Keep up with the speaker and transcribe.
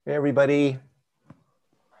Hey, everybody.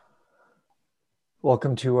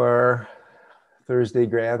 Welcome to our Thursday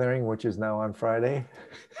gathering, which is now on Friday.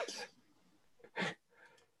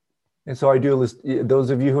 And so I do this, those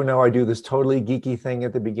of you who know, I do this totally geeky thing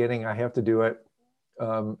at the beginning. I have to do it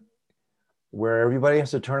um, where everybody has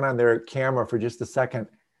to turn on their camera for just a second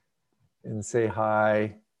and say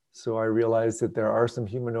hi. So I realize that there are some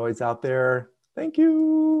humanoids out there. Thank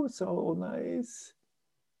you. So nice.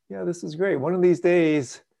 Yeah, this is great. One of these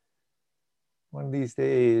days,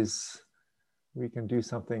 we can do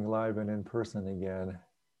something live and in person again.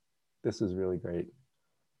 This is really great.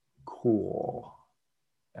 Cool.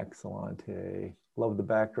 Excellent. Love the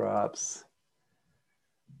backdrops.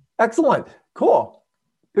 Excellent. Cool.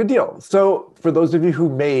 Good deal. So for those of you who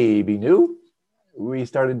may be new, we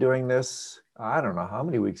started doing this, I don't know how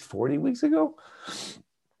many weeks, 40 weeks ago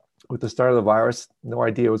with the start of the virus. No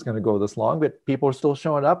idea it was going to go this long, but people are still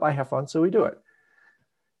showing up. I have fun, so we do it.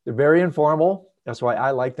 They're very informal. That's why I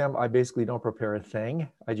like them. I basically don't prepare a thing.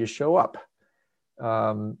 I just show up.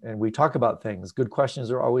 And we talk about things. Good questions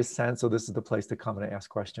are always sent. So this is the place to come and ask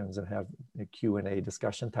questions and have a Q&A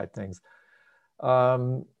discussion type things.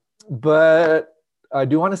 But I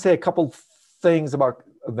do want to say a couple things about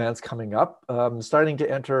events coming up. Starting to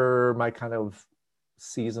enter my kind of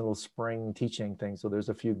seasonal spring teaching thing. So there's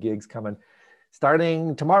a few gigs coming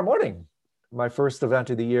starting tomorrow morning. My first event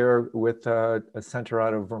of the year with a center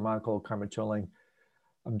out of Vermont called Carmicholing.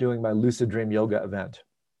 I'm doing my lucid dream yoga event.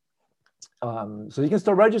 So you can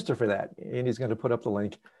still register for that. And he's going to put up the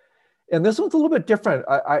link. And this one's a little bit different.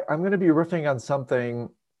 I'm going to be riffing on something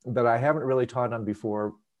that I haven't really taught on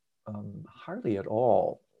before, hardly at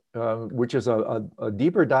all, which is a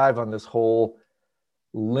deeper dive on this whole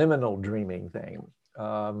liminal dreaming thing.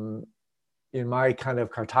 In my kind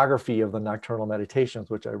of cartography of the nocturnal meditations,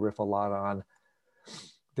 which I riff a lot on,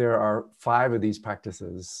 there are 5 of these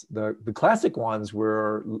practices. The classic ones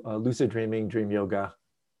were lucid dreaming, dream yoga,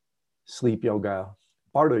 sleep yoga,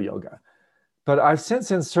 bardo yoga. But I've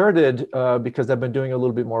since inserted, because I've been doing a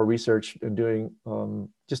little bit more research and doing,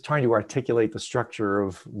 just trying to articulate the structure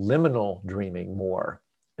of liminal dreaming more.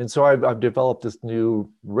 And so I've developed this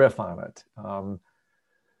new riff on it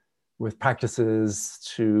with practices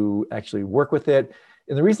to actually work with it.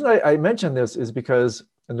 And the reason I mention this is because,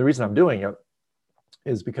 and the reason I'm doing it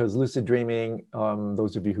is because lucid dreaming,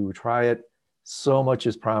 those of you who try it, so much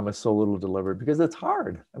is promised, so little delivered, because it's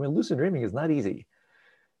hard. I mean, lucid dreaming is not easy.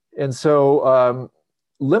 And so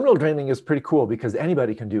liminal dreaming is pretty cool because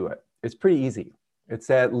anybody can do it. It's pretty easy. It's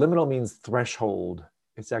that liminal means threshold.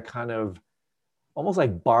 It's that kind of almost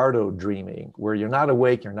like bardo dreaming where you're not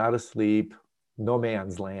awake, you're not asleep, no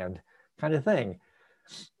man's land kind of thing.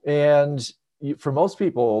 And for most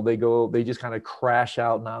people, they just kind of crash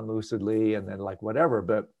out non-lucidly and then like whatever,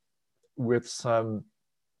 but with some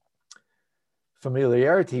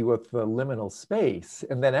familiarity with the liminal space,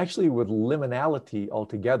 and then actually with liminality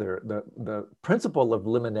altogether. The principle of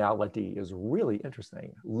liminality is really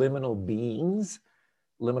interesting. Liminal beings,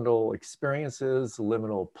 liminal experiences,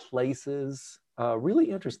 liminal places,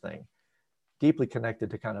 really interesting, deeply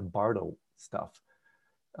connected to kind of bardo stuff.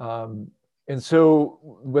 And so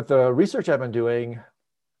with the research I've been doing,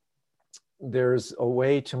 there's a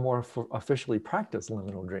way to more officially practice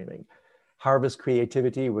liminal dreaming. Harvest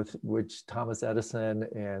creativity, with which Thomas Edison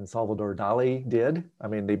and Salvador Dali did. I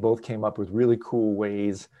mean, they both came up with really cool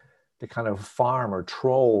ways to kind of farm or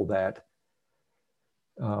troll that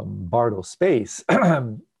bardo space,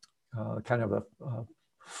 kind of a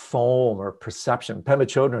foam or perception. Pema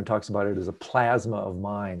Chodron talks about it as a plasma of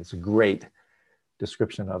mind. It's a great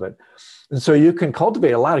description of it. And so you can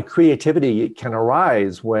cultivate a lot of creativity. It can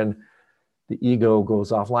arise when the ego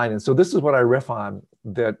goes offline. And so this is what I riff on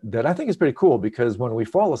that I think is pretty cool, because when we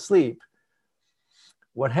fall asleep,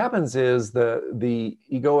 what happens is the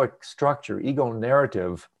egoic structure, ego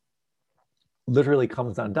narrative literally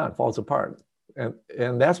comes undone, falls apart.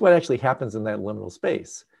 And that's what actually happens in that liminal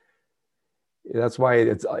space. That's why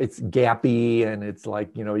it's gappy and it's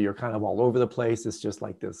like, you know, you're kind of all over the place. It's just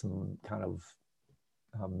like this kind of,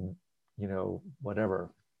 you know,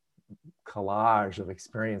 whatever, collage of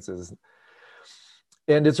experiences.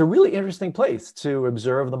 And it's a really interesting place to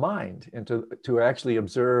observe the mind and to actually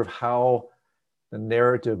observe how the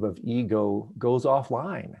narrative of ego goes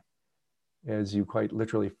offline as you quite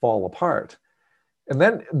literally fall apart. And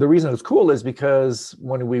then the reason it's cool is because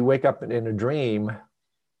when we wake up in a dream,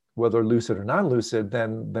 whether lucid or non-lucid,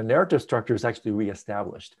 then the narrative structure is actually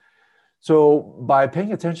reestablished. So by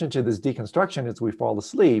paying attention to this deconstruction as we fall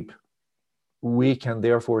asleep, we can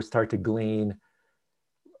therefore start to glean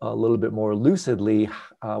a little bit more lucidly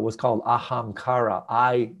what's called ahamkara,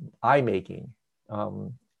 I making,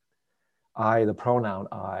 I, the pronoun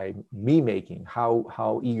I, me making,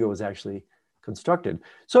 how ego is actually constructed.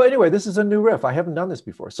 So anyway, this is a new riff. I haven't done this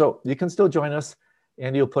before. So you can still join us.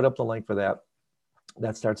 Andy will put up the link for that.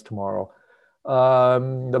 That starts tomorrow. We're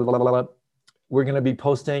going to be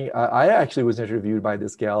posting. I actually was interviewed by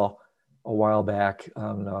this gal a while back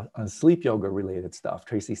on sleep yoga related stuff.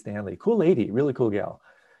 Tracy Stanley, cool lady, really cool gal.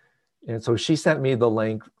 And so she sent me the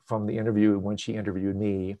link from the interview when she interviewed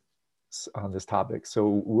me on this topic.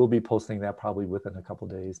 So we'll be posting that probably within a couple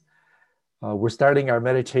of days. We're starting our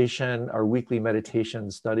meditation, our weekly meditation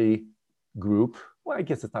study group. Well, I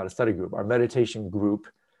guess it's not a study group, our meditation group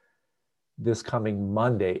this coming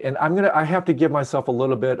Monday. And I have to give myself a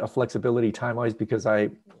little bit of flexibility time-wise because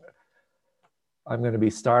I'm going to be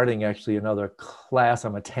starting actually another class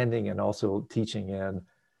I'm attending and also teaching in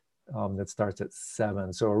that starts at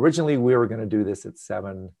 7. So originally we were going to do this at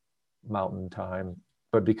 7 Mountain Time,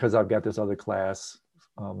 but because I've got this other class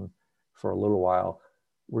for a little while,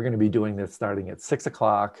 we're going to be doing this starting at 6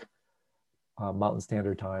 o'clock Mountain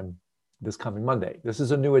Standard Time this coming Monday. This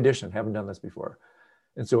is a new edition. Haven't done this before.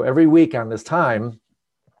 And so every week on this time,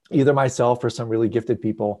 either myself or some really gifted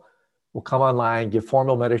people will come online, give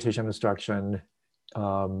formal meditation instruction, do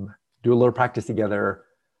a little practice together,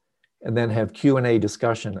 and then have Q&A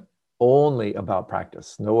discussion only about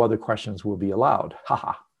practice. No other questions will be allowed.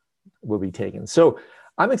 Haha, will be taken. So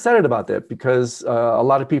I'm excited about that because a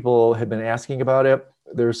lot of people have been asking about it.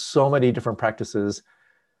 There's so many different practices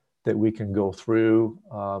that we can go through.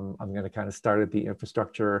 I'm going to kind of start at the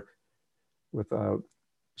infrastructure with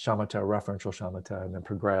shamatha, referential shamatha, and then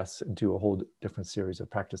progress into a whole different series of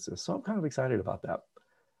practices. So I'm kind of excited about that.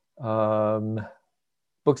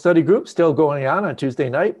 Book study group still going on Tuesday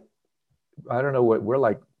night. I don't know what we're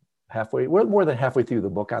like halfway. We're more than halfway through the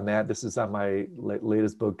book on that. This is on my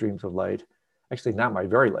latest book, Dreams of Light. Actually, not my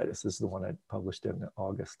very latest. This is the one I published in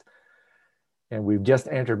August. And we've just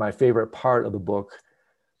entered my favorite part of the book,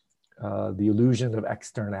 the illusion of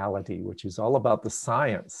externality, which is all about the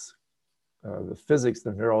science, the physics,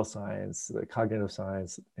 the neuroscience, the cognitive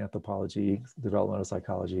science, anthropology, developmental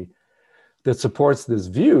psychology, that supports this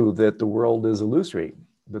view that the world is illusory,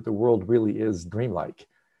 that the world really is dreamlike.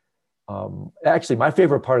 Actually, my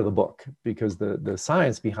favorite part of the book, because the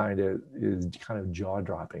science behind it is kind of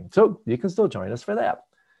jaw-dropping. So you can still join us for that.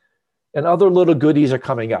 And other little goodies are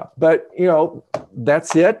coming up. But,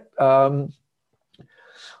 that's it.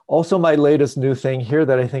 Also, my latest new thing here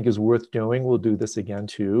that I think is worth doing, we'll do this again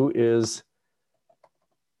too, is,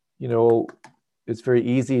 it's very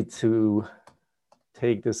easy to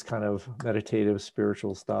take this kind of meditative,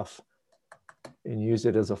 spiritual stuff and use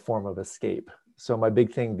it as a form of escape. So my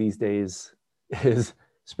big thing these days is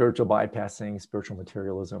spiritual bypassing, spiritual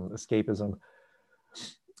materialism, escapism.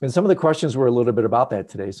 And some of the questions were a little bit about that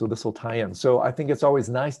today, so this will tie in. So I think it's always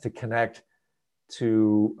nice to connect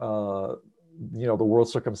to, the world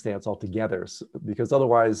circumstance altogether, because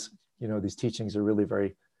otherwise, these teachings are really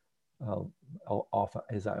very, often,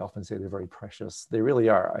 as I often say, they're very precious. They really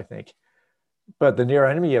are, I think. But the near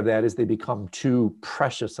enemy of that is they become too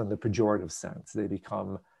precious in the pejorative sense. They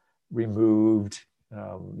become removed,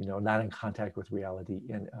 not in contact with reality,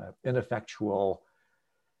 ineffectual,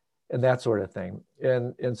 and that sort of thing.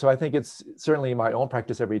 And so I think it's certainly in my own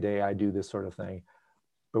practice every day, I do this sort of thing.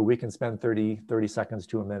 But we can spend 30 seconds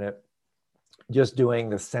to a minute just doing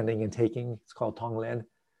the sending and taking. It's called Tonglen,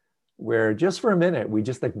 where just for a minute, we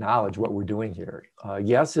just acknowledge what we're doing here.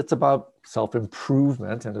 Yes, it's about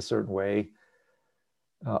self-improvement in a certain way,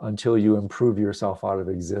 until you improve yourself out of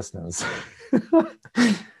existence.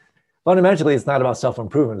 Fundamentally, it's not about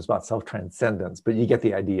self-improvement, it's about self-transcendence, but you get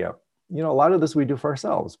the idea. A lot of this we do for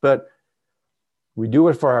ourselves, but we do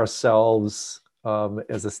it for ourselves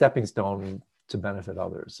as a stepping stone to benefit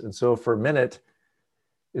others. And so for a minute,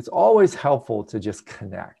 it's always helpful to just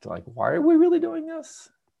connect. Like, why are we really doing this?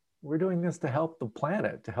 We're doing this to help the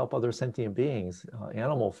planet, to help other sentient beings,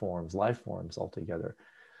 animal forms, life forms altogether.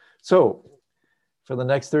 So for the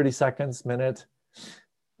next 30 seconds, minute,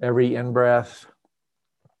 every in-breath,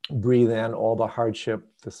 breathe in all the hardship,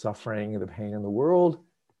 the suffering, the pain in the world.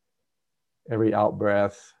 Every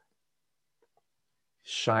out-breath,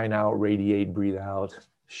 shine out, radiate, breathe out,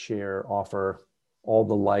 share, offer all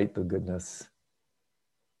the light, the goodness,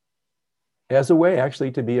 as a way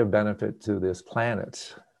actually to be of benefit to this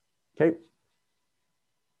planet. Okay.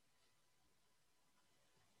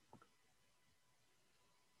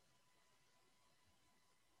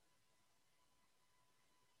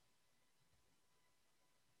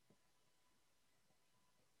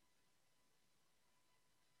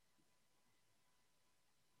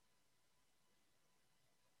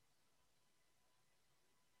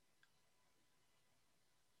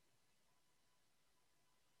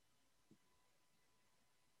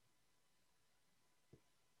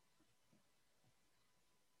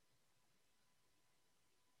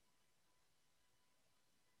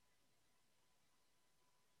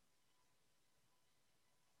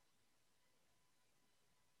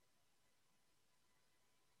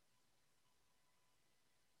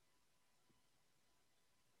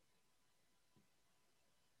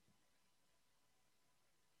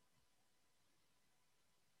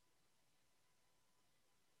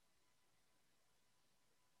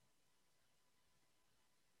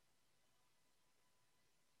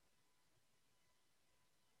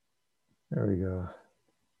 There we go.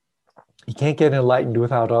 You can't get enlightened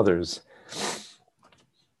without others.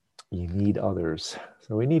 You need others.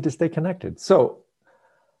 So we need to stay connected. So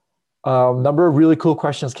a number of really cool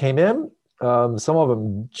questions came in. Some of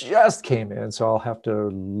them just came in, so I'll have to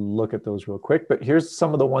look at those real quick. But here's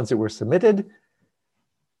some of the ones that were submitted.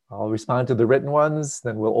 I'll respond to the written ones,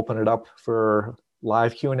 then we'll open it up for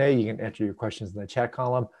live Q&A. You can enter your questions in the chat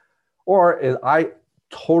column. Or I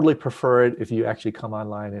totally prefer it if you actually come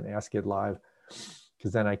online and ask it live,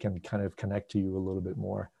 because then I can kind of connect to you a little bit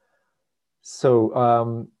more.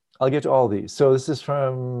 So I'll get to all these. So this is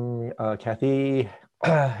from Kathy.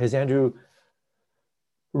 Has Andrew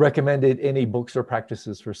recommended any books or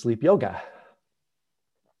practices for sleep yoga?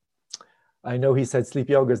 I know he said sleep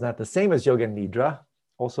yoga is not the same as yoga nidra.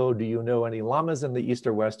 Also, do you know any lamas in the East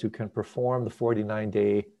or West who can perform the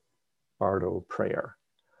 49-day Bardo prayer?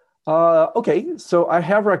 Okay, so I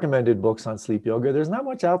have recommended books on sleep yoga. There's not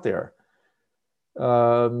much out there.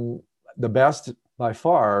 The best, by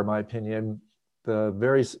far, in my opinion, the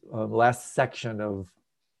very last section of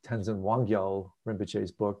Tenzin Wangyal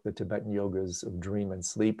Rinpoche's book, The Tibetan Yogas of Dream and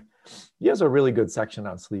Sleep. He has a really good section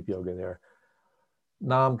on sleep yoga there.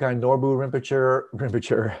 Namkai Norbu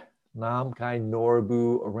Rinpoche, Namkai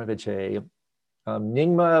Norbu Rinpoche,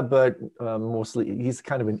 Nyingma, but mostly he's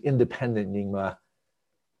kind of an independent Nyingma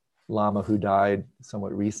Lama who died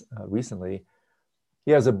somewhat recently.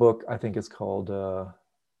 He has a book, I think it's called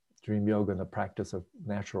Dream Yoga and the Practice of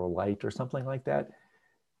Natural Light or something like that,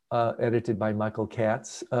 edited by Michael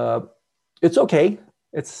Katz. It's okay.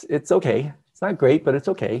 It's okay. It's not great, but it's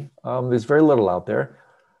okay. There's very little out there.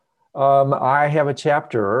 I have a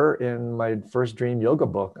chapter in my first Dream Yoga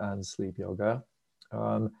book on sleep yoga.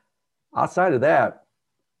 Outside of that,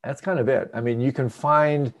 that's kind of it. I mean, you can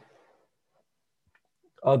find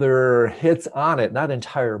other hits on it, not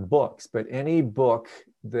entire books, but any book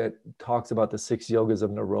that talks about the 6 yogas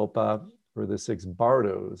of Naropa or the 6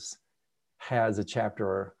 bardos has a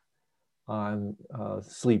chapter on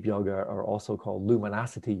sleep yoga, or also called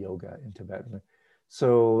luminosity yoga in Tibetan.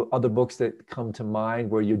 So other books that come to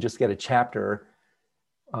mind where you just get a chapter,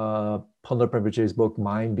 Ponlop Rinpoche's book,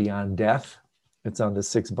 Mind Beyond Death. It's on the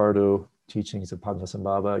 6 bardo teachings of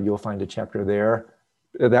Padmasambhava. You'll find a chapter there.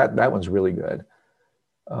 That one's really good.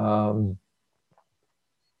 Gyalcho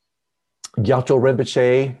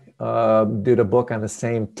Rinpoche did a book on the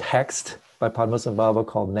same text by Padmasambhava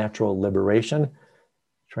called Natural Liberation,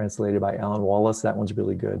 translated by Alan Wallace. That one's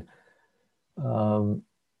really good. And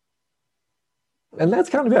that's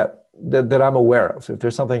kind of it that I'm aware of. If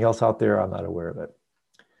there's something else out there, I'm not aware of it.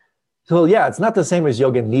 So yeah, it's not the same as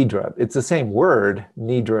yoga nidra. It's the same word.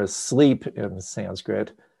 Nidra is sleep in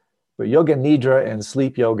Sanskrit, but yoga nidra and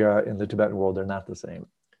sleep yoga in the Tibetan world are not the same.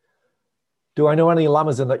 Do I know any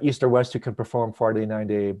lamas in the East or West who can perform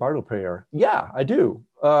 49-day Bardo prayer? Yeah, I do.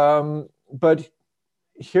 But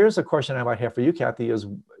here's a question I might have for you, Kathy,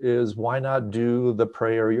 is why not do the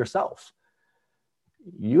prayer yourself?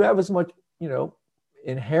 You have as much,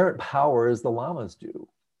 inherent power as the lamas do,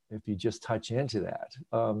 if you just touch into that.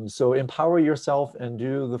 So empower yourself and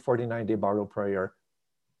do the 49-day Bardo prayer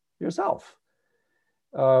yourself.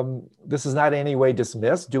 This is not in any way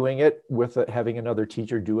dismissed doing it with having another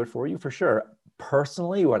teacher do it for you, for sure.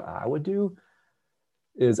 Personally, what I would do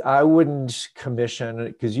is I wouldn't commission,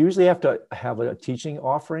 because you usually have to have a teaching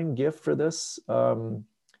offering gift for this.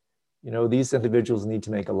 These individuals need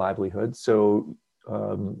to make a livelihood. So,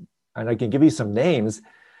 and I can give you some names,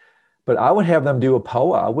 but I would have them do a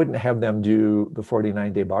POA. I wouldn't have them do the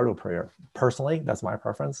 49-day Bardo prayer. Personally, that's my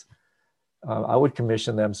preference. I would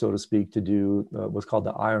commission them, so to speak, to do what's called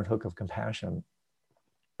the iron hook of compassion.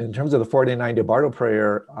 In terms of the 49-day Bardo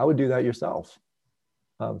prayer, I would do that yourself.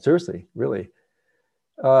 Seriously, really.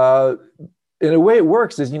 In a way it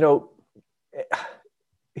works is,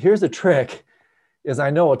 here's the trick, is I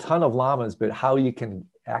know a ton of lamas, but how you can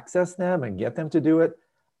access them and get them to do it,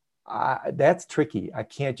 that's tricky. I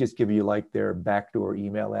can't just give you like their backdoor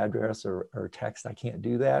email address or text. I can't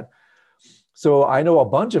do that. So I know a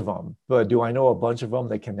bunch of them, but do I know a bunch of them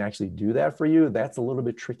that can actually do that for you? That's a little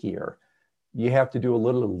bit trickier. You have to do a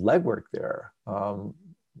little legwork there.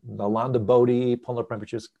 Nalanda Bodhi, Ponlop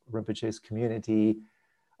Rinpoche's community.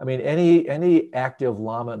 I mean, any active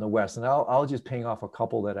lama in the West, and I'll just ping off a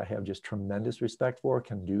couple that I have just tremendous respect for,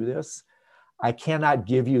 can do this. I cannot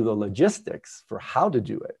give you the logistics for how to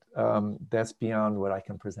do it. That's beyond what I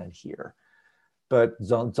can present here. But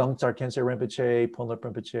Dzongtsar Khyentse Rinpoche, Ponlop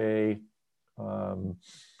Rinpoche,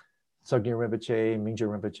 Sogye Rinpoche, Mingje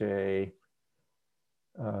Rinpoche,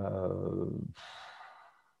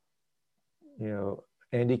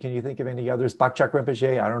 Andy, can you think of any others? Bakchak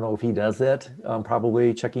Rinpoche, I don't know if he does it.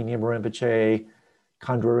 Probably Cheki Nyingma Rinpoche,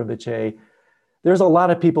 Khandro Rinpoche. There's a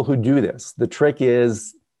lot of people who do this. The trick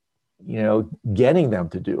is, getting them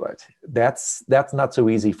to do it. That's not so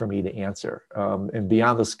easy for me to answer. And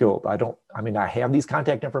beyond the scope, I have these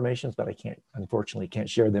contact informations, but I unfortunately can't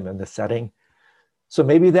share them in this setting. So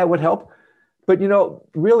maybe that would help. But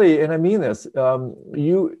really, and I mean this,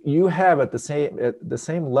 you have at the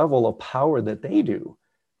same level of power that they do.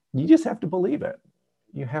 You just have to believe it.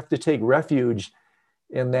 You have to take refuge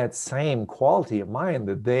in that same quality of mind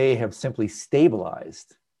that they have simply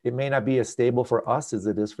stabilized. It may not be as stable for us as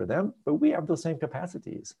it is for them, but we have those same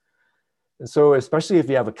capacities. And so, especially if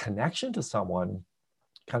you have a connection to someone,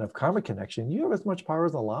 kind of karmic connection, you have as much power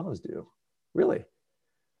as the lamas do, really.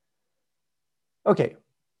 Okay,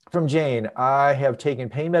 from Jane, I have taken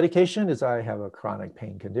pain medication as I have a chronic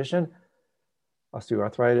pain condition.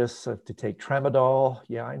 Osteoarthritis, I have to take tramadol.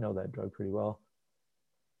 Yeah, I know that drug pretty well.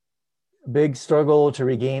 Big struggle to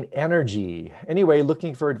regain energy. Anyway,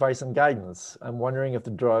 looking for advice and guidance. I'm wondering if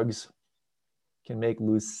the drugs can make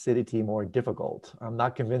lucidity more difficult. I'm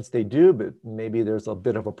not convinced they do, but maybe there's a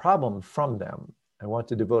bit of a problem from them. I want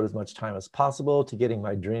to devote as much time as possible to getting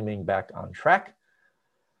my dreaming back on track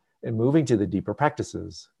and moving to the deeper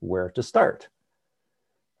practices. Where to start?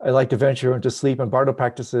 I like to venture into sleep and bardo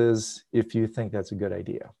practices if you think that's a good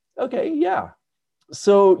idea. Okay, yeah.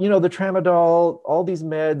 So, the tramadol, all these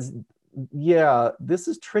meds, yeah, this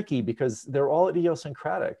is tricky because they're all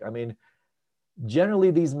idiosyncratic. I mean,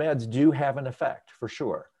 generally these meds do have an effect for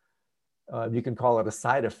sure. You can call it a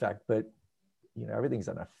side effect, but everything's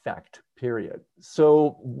an effect, period.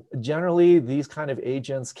 So generally these kind of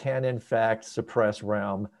agents can in fact suppress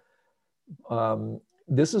REM.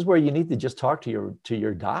 This is where you need to just talk to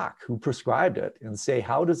your doc who prescribed it and say,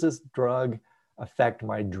 how does this drug affect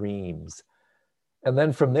my dreams? And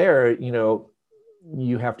then from there,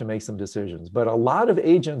 you have to make some decisions. But a lot of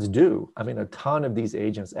agents do. I mean, a ton of these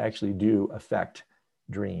agents actually do affect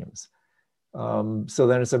dreams. So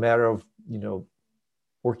then it's a matter of,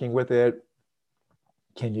 working with it.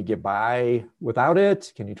 Can you get by without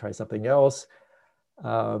it? Can you try something else?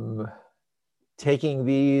 Taking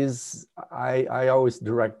these, I always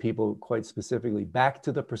direct people quite specifically back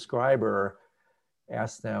to the prescriber,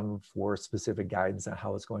 ask them for specific guidance on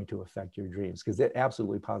how it's going to affect your dreams, because it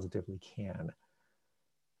absolutely positively can.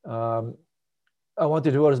 I want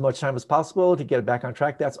to devote as much time as possible to get it back on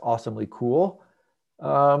track. That's awesomely cool.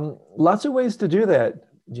 Lots of ways to do that,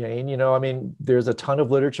 Jane. There's a ton of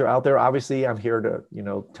literature out there. Obviously, I'm here to,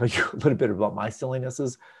 tell you a little bit about my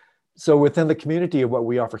sillinesses. So within the community of what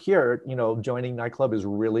we offer here, joining Nightclub is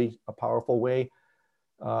really a powerful way.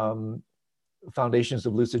 Foundations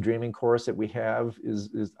of Lucid Dreaming course that we have is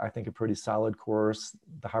I think, a pretty solid course.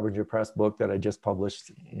 The Harbinger Press book that I just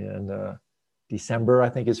published in December, I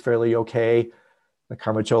think, is fairly okay. The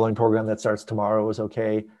Karma Choling program that starts tomorrow is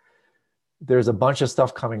okay. There's a bunch of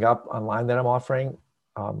stuff coming up online that I'm offering.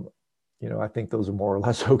 I think those are more or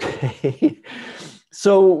less okay.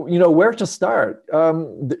 So, where to start?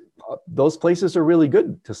 Those places are really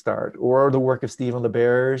good to start. Or the work of Stephen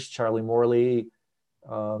LeBerge, Charlie Morley,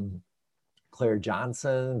 Claire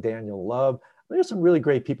Johnson, Daniel Love. There's some really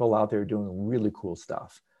great people out there doing really cool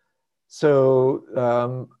stuff. So,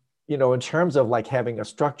 in terms of like having a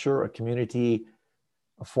structure, a community,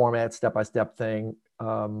 a format, step-by-step thing,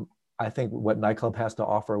 I think what Nightclub has to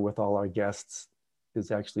offer with all our guests is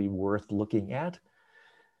actually worth looking at.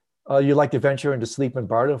 You'd like to venture into sleep and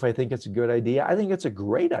bardo if I think it's a good idea. I think it's a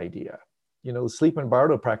great idea. Sleep and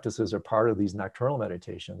bardo practices are part of these nocturnal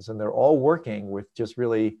meditations, and they're all working with just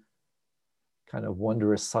really kind of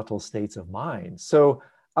wondrous, subtle states of mind. So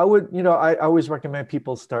I would, I always recommend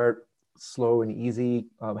people start slow and easy,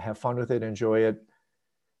 have fun with it, enjoy it.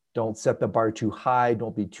 Don't set the bar too high.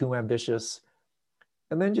 Don't be too ambitious.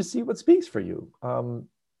 And then just see what speaks for you.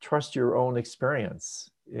 Trust your own experience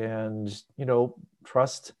and,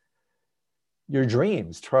 trust your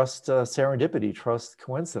dreams, trust serendipity, trust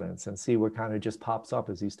coincidence, and see what kind of just pops up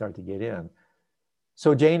as you start to get in.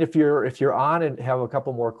 So Jane, if you're on and have a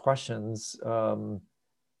couple more questions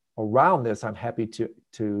around this, I'm happy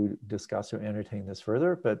to discuss or entertain this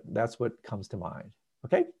further, but that's what comes to mind.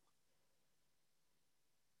 Okay.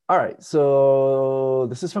 All right. So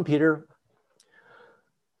this is from Peter.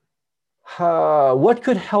 What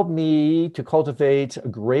could help me to cultivate a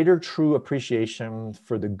greater true appreciation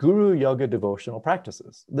for the Guru Yoga devotional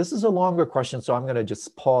practices? This is a longer question, so I'm going to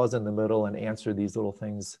just pause in the middle and answer these little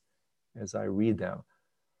things as I read them.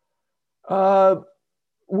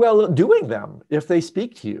 Well, doing them if they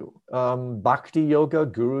speak to you. Bhakti yoga,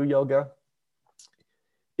 Guru yoga.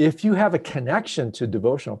 if you have a connection to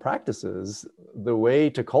devotional practices, the way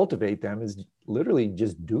to cultivate them is literally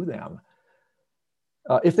just do them.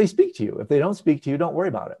 If they speak to you, if they don't speak to you, don't worry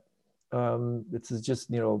about it. This is just,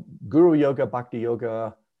 guru yoga, bhakti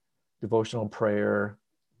yoga, devotional prayer.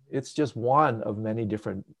 It's just one of many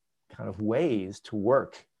different kind of ways to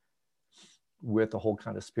work with the whole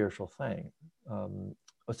kind of spiritual thing.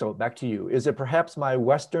 So back to you. Is it perhaps my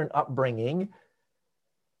Western upbringing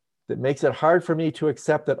that makes it hard for me to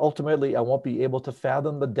accept that ultimately I won't be able to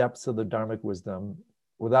fathom the depths of the Dharmic wisdom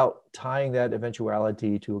without tying that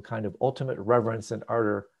eventuality to a kind of ultimate reverence and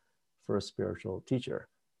ardor for a spiritual teacher?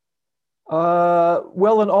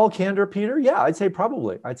 Well, in all candor, Peter, yeah, I'd say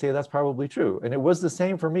probably. I'd say that's probably true. And it was the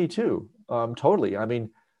same for me too, totally. I mean,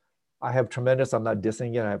 I have tremendous, I'm not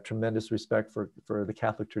dissing it, I have tremendous respect for the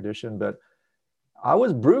Catholic tradition, but I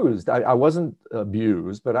was bruised. I wasn't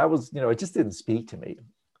abused, but I was, it just didn't speak to me.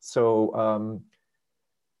 So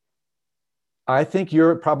I think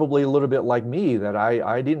you're probably a little bit like me, that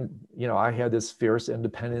I didn't, I had this fierce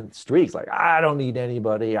independent streak, like, I don't need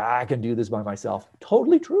anybody, I can do this by myself.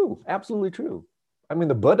 Totally true, absolutely true. I mean,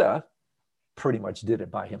 the Buddha pretty much did it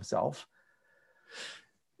by himself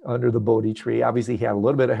under the Bodhi tree. Obviously, he had a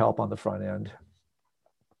little bit of help on the front end.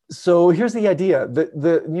 So here's the idea,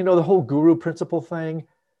 the whole guru principle thing,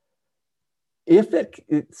 if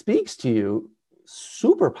it speaks to you,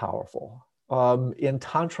 super powerful. In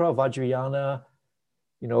Tantra, Vajrayana,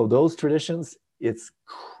 those traditions, it's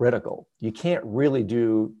critical. You can't really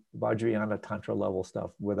do Vajrayana Tantra level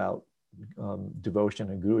stuff without devotion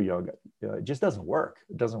and guru yoga. It just doesn't work.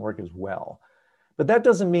 It doesn't work as well. But that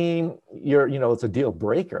doesn't mean it's a deal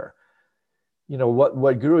breaker.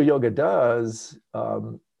 What guru yoga does,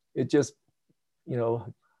 it just,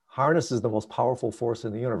 harnesses the most powerful force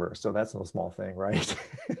in the universe. So that's no small thing, right?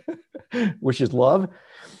 Which is love.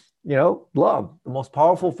 Love, the most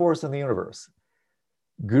powerful force in the universe.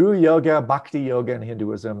 Guru yoga, bhakti yoga in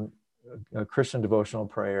Hinduism, Christian devotional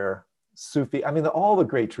prayer, Sufi. I mean, all the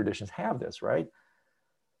great traditions have this, right?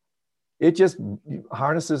 It just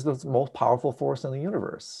harnesses the most powerful force in the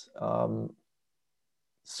universe.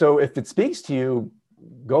 So if it speaks to you,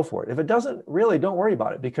 go for it. If it doesn't, really don't worry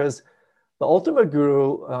about it, because the ultimate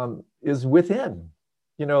guru is within.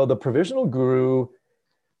 The provisional guru,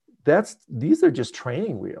 these are just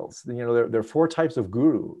training wheels. There are 4 types of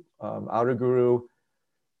guru: outer guru,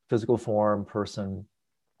 physical form, person.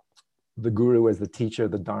 The guru is the teacher,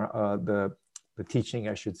 the teaching,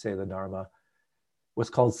 I should say, the Dharma. What's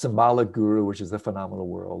called symbolic guru, which is the phenomenal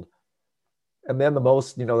world. And then the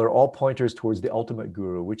most, they're all pointers towards the ultimate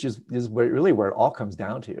guru, which is really where it all comes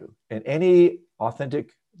down to. And any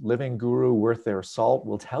authentic living guru worth their salt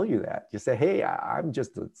will tell you that. You say, hey, I'm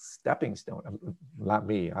just a stepping stone. Not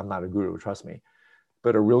me, I'm not a guru, trust me.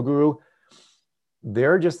 But a real guru,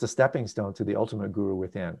 they're just a stepping stone to the ultimate guru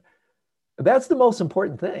within. That's the most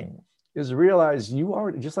important thing, is to realize you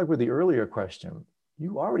already, just like with the earlier question,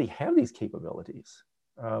 you already have these capabilities.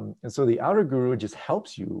 And so the outer guru just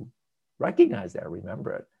helps you recognize that,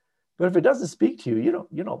 remember it. But if it doesn't speak to you,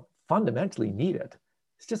 you don't fundamentally need it.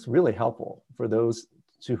 It's just really helpful for those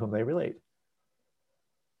to whom they relate.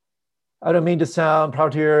 I don't mean to sound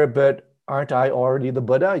proud here, but aren't I already the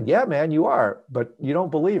Buddha? Yeah, man, you are, but you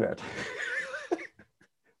don't believe it.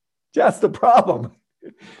 That's the problem.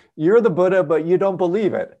 You're the Buddha, but you don't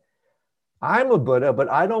believe it. I'm a Buddha, but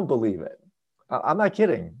I don't believe it. I'm not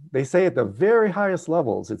kidding. They say at the very highest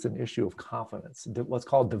levels, it's an issue of confidence, what's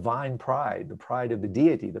called divine pride, the pride of the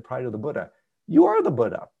deity, the pride of the Buddha. You are the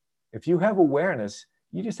Buddha. If you have awareness,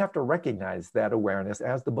 you just have to recognize that awareness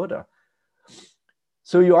as the Buddha.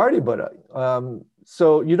 So you're already Buddha.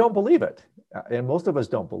 So you don't believe it. And most of us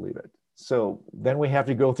don't believe it. So then we have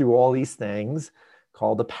to go through all these things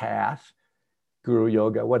called the path, guru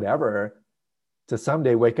yoga, whatever, to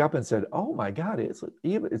someday wake up and said, oh my God,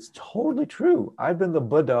 it's totally true. I've been the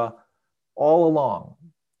Buddha all along.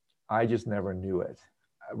 I just never knew it.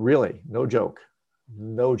 Really, no joke,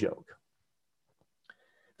 no joke.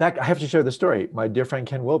 In fact, I have to share the story. My dear friend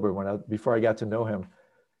Ken Wilber, before I got to know him,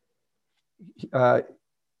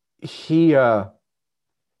 he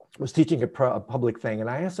was teaching a public thing, and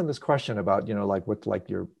I asked him this question about, what's like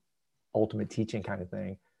your ultimate teaching kind of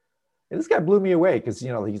thing. And this guy blew me away because,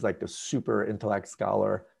 he's like the super intellect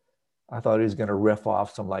scholar. I thought he was going to riff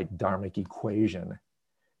off some like dharmic equation.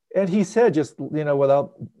 And he said, just,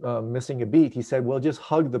 without missing a beat, he said, well, just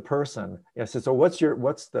hug the person. I said, so what's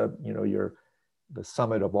the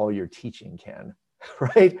summit of all your teaching, Ken,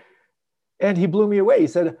 right? And he blew me away. He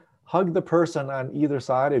said, hug the person on either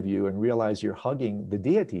side of you and realize you're hugging the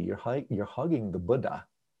deity. You're hugging the Buddha.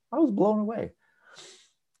 I was blown away.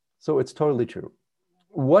 So it's totally true.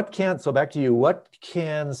 so back to you, what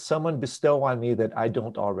can someone bestow on me that I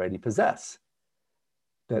don't already possess?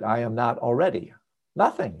 That I am not already?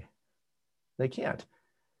 Nothing. They can't.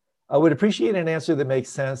 I would appreciate an answer that makes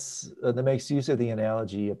sense, that makes use of the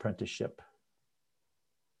analogy apprenticeship.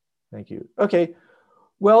 Thank you. Okay.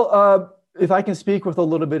 Well, if I can speak with a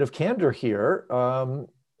little bit of candor here,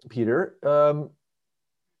 Peter,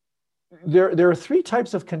 there are three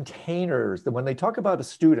types of containers that when they talk about a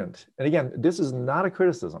student, and again, this is not a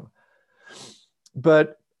criticism,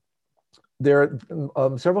 but there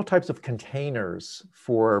are several types of containers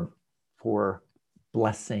for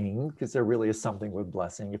blessing, because there really is something with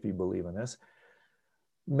blessing if you believe in this.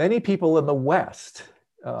 Many people in the West,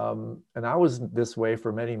 and I was this way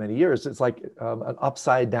for many, many years, it's like an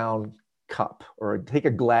upside down cup, or take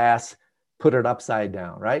a glass, put it upside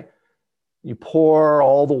down, right? You pour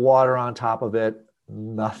all the water on top of it,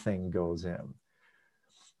 nothing goes in.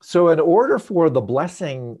 So in order for the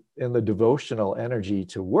blessing and the devotional energy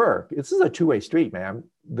to work, this is a two-way street, man.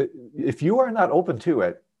 If you are not open to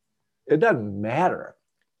it, it doesn't matter.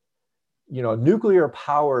 You know, a nuclear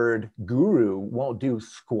powered guru won't do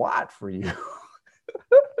squat for you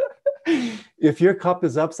if your cup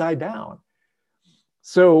is upside down.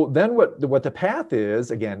 So then what the path is,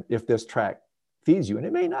 again, if this track feeds you, and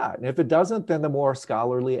it may not, and if it doesn't, then the more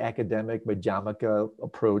scholarly, academic, Madhyamaka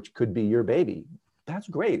approach could be your baby. That's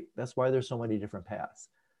great. That's why there's so many different paths.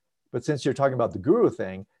 But since you're talking about the guru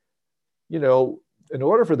thing, you know, in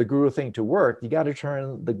order for the guru thing to work, you got to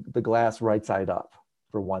turn the glass right side up,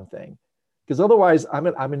 for one thing. Because otherwise, I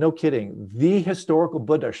mean, no kidding, the historical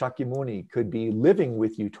Buddha, Shakyamuni, could be living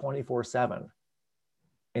with you 24/7.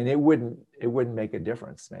 And it wouldn't make a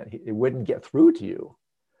difference, man. It wouldn't get through to you.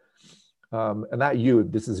 And not you,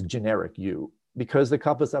 this is generic you, because the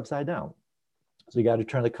cup is upside down. So you got to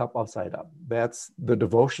turn the cup upside up. That's the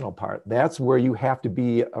devotional part. That's where you have to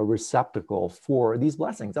be a receptacle for these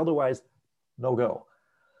blessings. Otherwise, no go.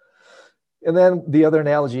 And then the other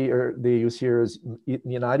analogy they use here is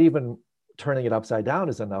you're not even turning it upside down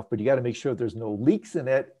is enough, but you got to make sure there's no leaks in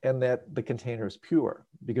it and that the container is pure.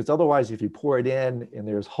 Because otherwise, if you pour it in and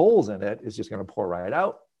there's holes in it, it's just going to pour right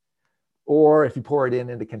out. Or if you pour it in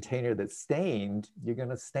a container that's stained, you're going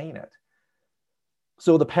to stain it.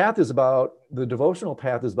 So the devotional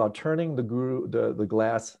path is about turning the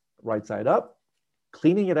glass right side up,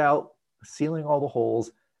 cleaning it out, sealing all the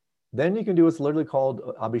holes. Then you can do what's literally called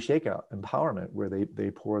abhisheka, empowerment, where they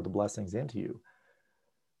pour the blessings into you.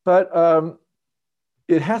 But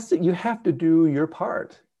you have to do your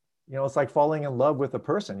part. You know, it's like falling in love with a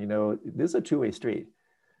person. You know, this is a two-way street.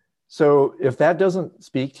 So if that doesn't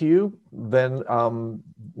speak to you, then,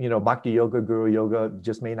 you know, bhakti yoga, guru yoga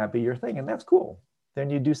just may not be your thing, and that's cool. Then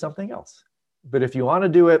you do something else. But if you want to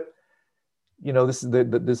do it, you know,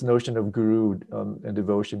 this notion of guru and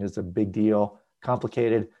devotion is a big deal,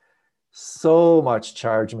 complicated. So much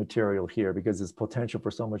charged material here because there's potential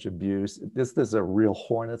for so much abuse. This is a real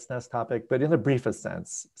hornet's nest topic, but in the briefest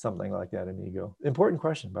sense, something like that in ego. Important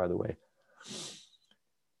question, by the way.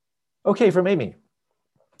 Okay, from Amy.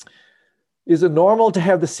 Is it normal to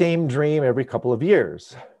have the same dream every couple of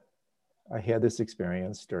years? I had this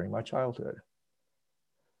experience during my childhood.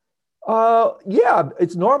 Yeah,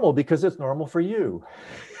 it's normal because it's normal for you.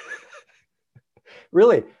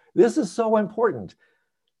 Really, this is so important.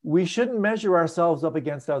 We shouldn't measure ourselves up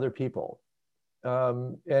against other people.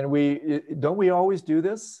 And don't we always do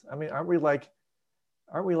this? I mean, aren't we like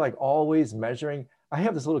always measuring? I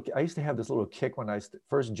used to have this little kick when I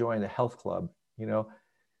first joined the health club, you know,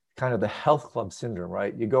 kind of the health club syndrome,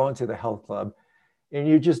 right? You go into the health club and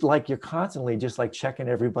you're constantly just like checking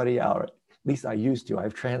everybody out. At least I used to.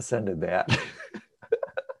 I've transcended that.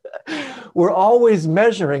 We're always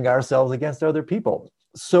measuring ourselves against other people.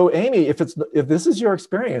 So Amy, if this is your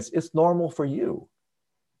experience, it's normal for you.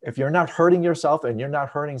 If you're not hurting yourself and you're not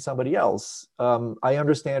hurting somebody else, I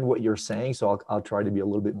understand what you're saying. So I'll try to be a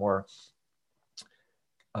little bit more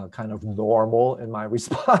kind of normal in my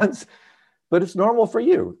response, but it's normal for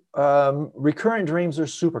you. Recurrent dreams are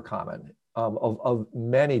super common of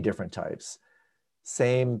many different types.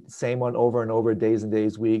 Same one over and over, days and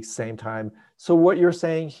days, weeks, same time. So what you're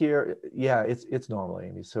saying here, yeah, it's normal,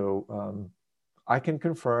 Amy. So I can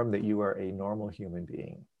confirm that you are a normal human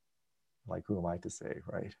being. Like, who am I to say,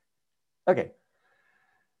 right? Okay.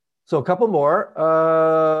 So a couple more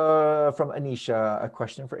from Anisha, a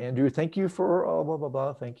question for Andrew. Thank you for blah, blah,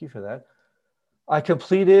 blah. Thank you for that. I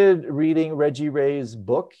completed reading Reggie Ray's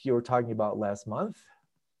book you were talking about last month.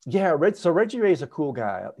 Yeah, so Reggie Ray is a cool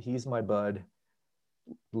guy. He's my bud,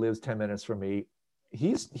 lives 10 minutes from me.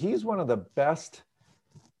 He's one of the best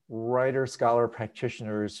writer, scholar,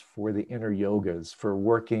 practitioners for the inner yogas, for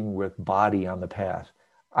working with body on the path.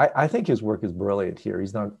 I think his work is brilliant here.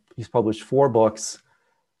 He's published 4 books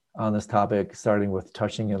on this topic, starting with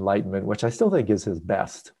Touching Enlightenment, which I still think is his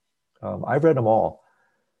best. I've read them all.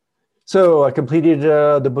 So I completed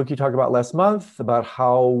the book you talked about last month about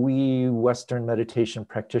how we Western meditation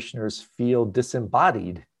practitioners feel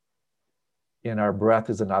disembodied in our breath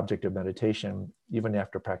as an object of meditation, even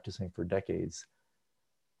after practicing for decades.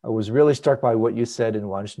 I was really struck by what you said and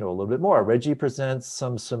wanted to know a little bit more. Reggie presents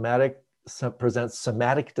somatic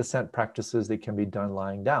descent practices that can be done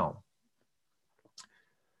lying down.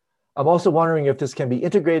 I'm also wondering if this can be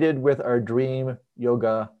integrated with our dream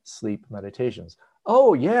yoga sleep meditations.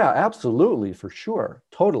 Oh yeah, absolutely, for sure,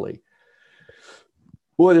 totally.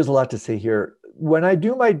 Boy, there's a lot to say here. When I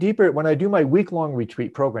do my week-long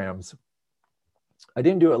retreat programs, I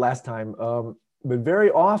didn't do it last time, but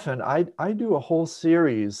very often I do a whole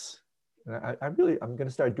series. I'm going to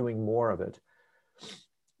start doing more of it,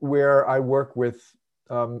 where I work with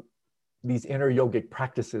these inner yogic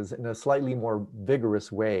practices in a slightly more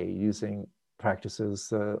vigorous way, using practices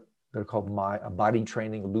that are called body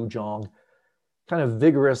training, lujong, kind of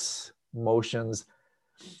vigorous motions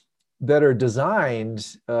that are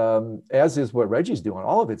designed, as is what Reggie's doing,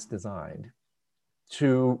 all of it's designed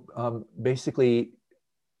to basically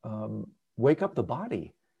wake up the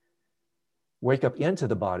body, wake up into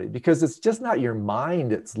the body, because it's just not your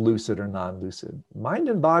mind that's lucid or non-lucid. Mind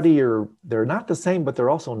and body they're not the same, but they're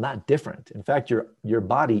also not different. In fact, your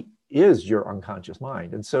body is your unconscious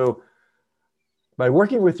mind. And so by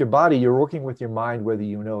working with your body, you're working with your mind, whether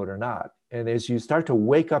you know it or not. And as you start to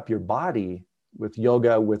wake up your body with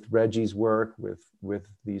yoga, with Reggie's work, with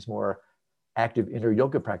these more active inner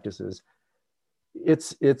yoga practices,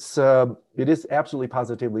 it is absolutely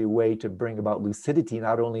positively a way to bring about lucidity,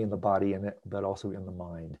 not only in the body but also in the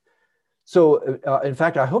mind. So in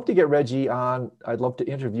fact, I hope to get Reggie on. I'd love to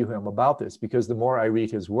interview him about this, because the more I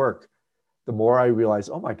read his work, the more I realize,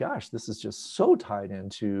 oh my gosh, this is just so tied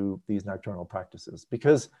into these nocturnal practices.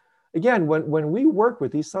 Because again, when we work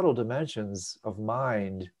with these subtle dimensions of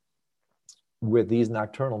mind with these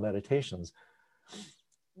nocturnal meditations,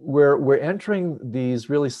 we're entering these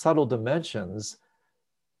really subtle dimensions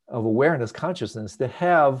of awareness, consciousness, that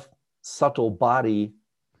have subtle body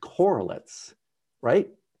correlates, right?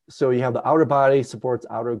 So you have the outer body supports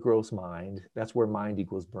outer gross mind. That's where mind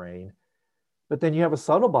equals brain. But then you have a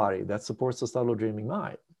subtle body that supports a subtle dreaming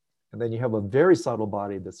mind. And then you have a very subtle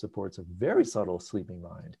body that supports a very subtle sleeping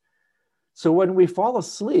mind. So when we fall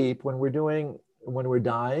asleep, when we're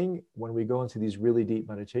dying, when we go into these really deep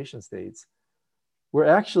meditation states, we're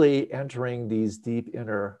actually entering these deep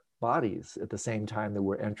inner bodies at the same time that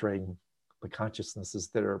we're entering the consciousnesses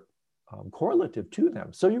that are correlative to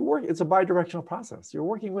them. So it's a bidirectional process. You're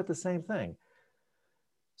working with the same thing.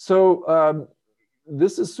 So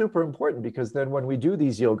this is super important, because then when we do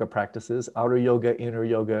these yoga practices, outer yoga, inner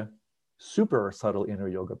yoga, super subtle inner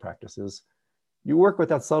yoga practices, you work with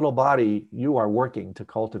that subtle body, you are working to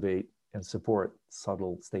cultivate and support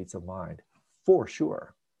subtle states of mind, for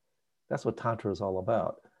sure. That's what Tantra is all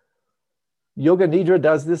about. Yoga Nidra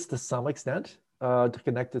does this to some extent, to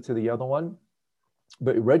connect it to the other one,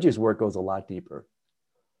 but Reggie's work goes a lot deeper.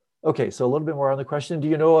 Okay, so a little bit more on the question. Do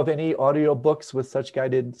you know of any audio books with such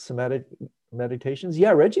guided somatic meditations?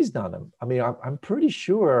 Yeah, Reggie's done them. I mean, I'm pretty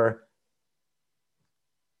sure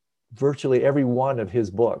virtually every one of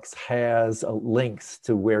his books has links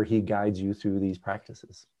to where he guides you through these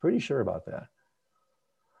practices. Pretty sure about that.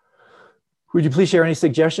 Would you please share any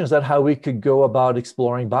suggestions on how we could go about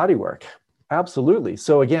exploring body work? Absolutely.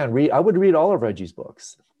 So again, I would read all of Reggie's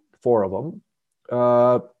books, 4 of them.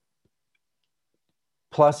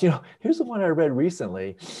 Plus, here's the one I read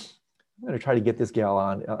recently. I'm going to try to get this gal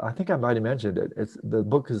on. I think I might have mentioned it. The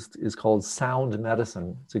book is called Sound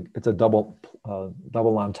Medicine. It's a double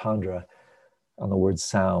entendre on the word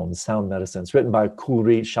sound medicine. It's written by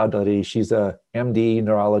Kulri Chaudhary. She's a MD,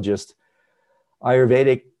 neurologist,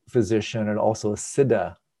 Ayurvedic physician, and also a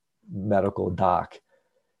Siddha medical doc.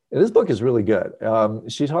 And this book is really good.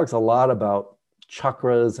 She talks a lot about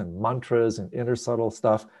chakras and mantras and inner subtle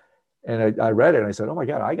stuff. And I read it and I said, oh my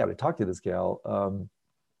God, I got to talk to this gal.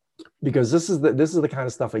 Because this is the kind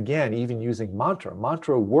of stuff, again, even using mantra.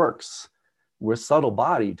 Mantra works with subtle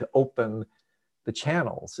body to open the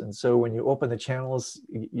channels. And so when you open the channels,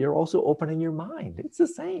 you're also opening your mind. It's the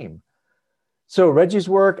same. So Reggie's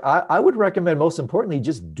work, I would recommend, most importantly,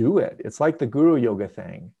 just do it. It's like the guru yoga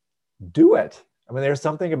thing. Do it. I mean, there's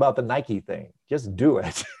something about the Nike thing. Just do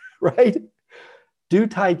it, right? Do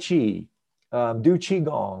Tai Chi, do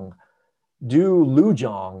Qigong, Do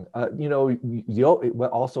Lujong,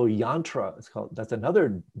 also Yantra. It's called, that's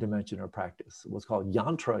another dimension of practice. What's called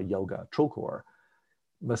Yantra yoga, Trokor.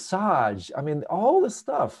 Massage, I mean, all this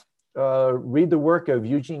stuff. Read the work of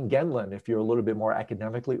Eugene Gendlin if you're a little bit more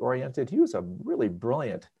academically oriented. He was a really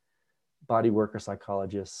brilliant body worker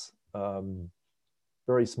psychologist,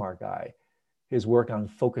 very smart guy. His work on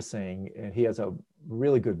focusing, and he has a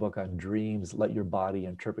really good book on dreams, Let Your Body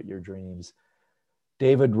Interpret Your Dreams.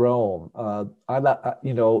 David Rome,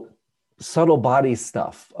 subtle body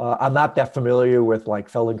stuff. I'm not that familiar with like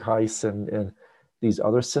Feldenkrais and these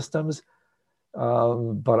other systems,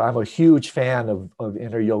 but I'm a huge fan of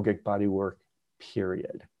inner yogic body work,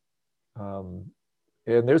 period. And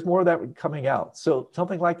there's more of that coming out. So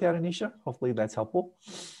something like that, Anisha, hopefully that's helpful.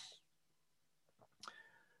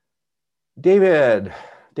 David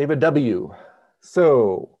W.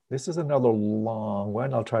 So this is another long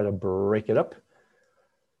one. I'll try to break it up.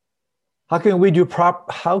 How can we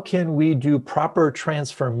do proper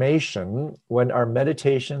transformation when our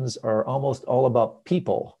meditations are almost all about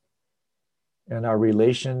people and our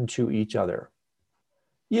relation to each other?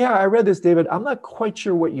 Yeah, I read this, David. I'm not quite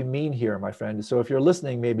sure what you mean here, my friend. So if you're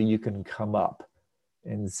listening, maybe you can come up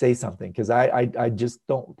and say something, because I just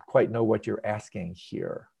don't quite know what you're asking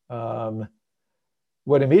here.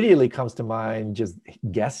 What immediately comes to mind, just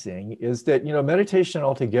guessing, is that, meditation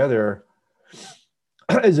altogether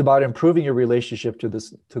is about improving your relationship to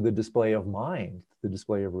the display of mind, the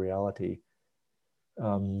display of reality,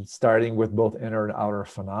 starting with both inner and outer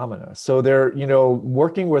phenomena. So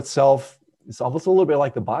working with self, it's almost a little bit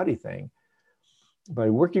like the body thing. By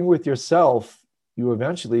working with yourself, you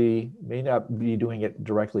eventually may not be doing it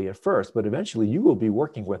directly at first, but eventually you will be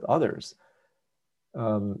working with others.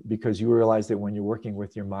 Because you realize that when you're working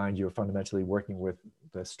with your mind, you're fundamentally working with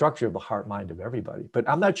the structure of the heart mind of everybody. But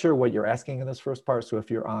I'm not sure what you're asking in this first part. So if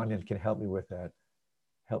you're on and can help me with that,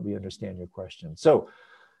 help me understand your question. So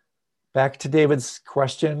back to David's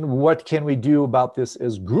question, what can we do about this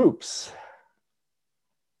as groups?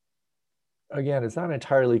 Again, it's not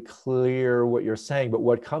entirely clear what you're saying, but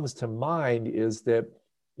what comes to mind is that,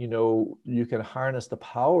 you can harness the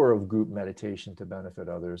power of group meditation to benefit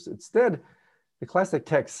others. Instead, the classic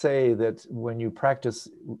texts say that when you practice,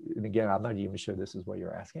 and again, I'm not even sure this is what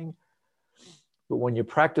you're asking, but when you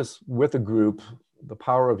practice with a group, the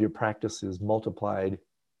power of your practice is multiplied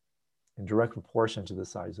in direct proportion to the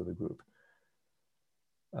size of the group.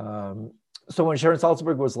 So when Sharon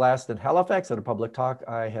Salzberg was last in Halifax at a public talk,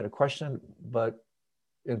 I had a question,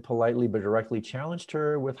 and politely but directly challenged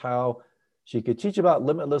her with how she could teach about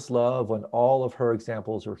limitless love when all of her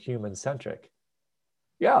examples were human-centric.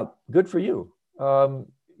 Yeah, good for you.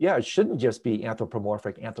 It shouldn't just be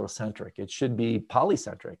anthropomorphic, anthrocentric. It should be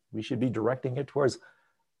polycentric. We should be directing it towards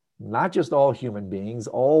not just all human beings,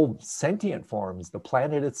 all sentient forms, the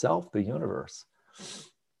planet itself, the universe.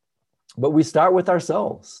 But we start with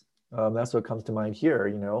ourselves. That's what comes to mind here,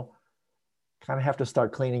 kind of have to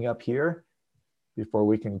start cleaning up here before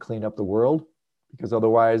we can clean up the world, because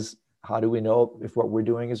otherwise, how do we know if what we're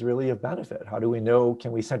doing is really of benefit? How do we know,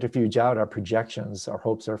 can we centrifuge out our projections, our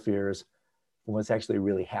hopes, our fears, from what's actually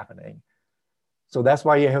really happening? So that's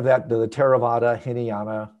why you have the Theravada,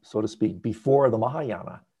 Hinayana, so to speak, before the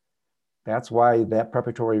Mahayana. That's why that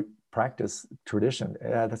preparatory practice tradition,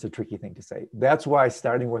 that's a tricky thing to say. That's why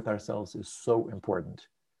starting with ourselves is so important,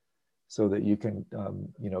 so that you can,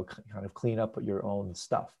 kind of clean up your own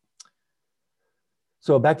stuff.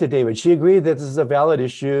 So back to David. She agreed that this is a valid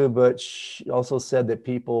issue, but she also said that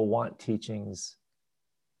people want teachings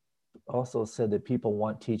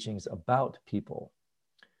about people.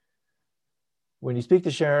 When you speak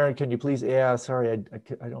to Sharon, can you please ask, sorry,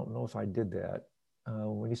 I don't know if I did that.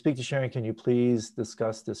 When you speak to Sharon, can you please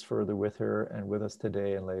discuss this further with her and with us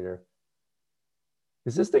today and later?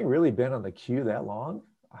 Has this thing really been on the queue that long?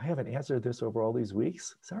 I haven't answered this over all these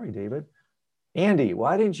weeks. Sorry, David. Andy,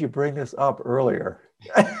 why didn't you bring this up earlier?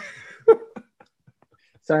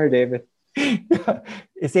 Sorry, David.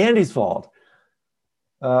 It's Andy's fault.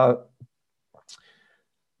 So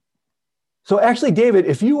actually, David,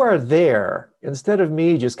 if you are there, instead of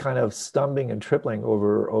me just kind of stumbling and tripling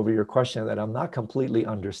over your question that I'm not completely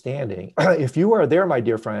understanding, if you are there, my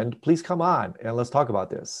dear friend, please come on and let's talk about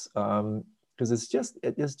this, because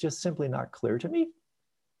it is just simply not clear to me.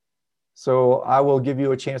 So I will give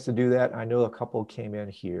you a chance to do that. I know a couple came in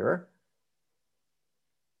here,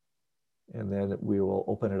 and then we will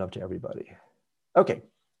open it up to everybody. Okay.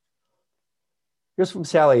 Here's from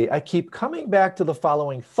Sally. I keep coming back to the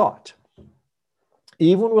following thought.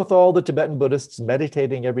 Even with all the Tibetan Buddhists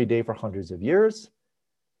meditating every day for hundreds of years,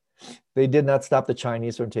 they did not stop the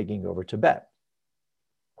Chinese from taking over Tibet.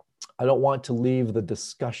 I don't want to leave the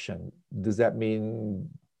discussion. Does that mean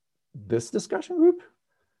this discussion group?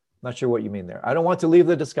 Not sure what you mean there. I don't want to leave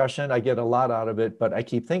the discussion. I get a lot out of it, but I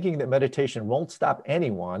keep thinking that meditation won't stop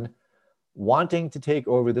anyone wanting to take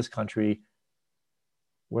over this country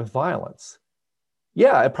with violence.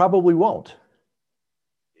 Yeah, it probably won't.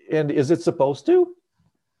 And is it supposed to?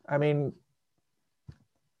 I mean,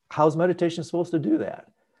 how's meditation supposed to do that?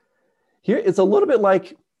 Here, it's a little bit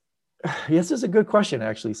like, yes, this is a good question,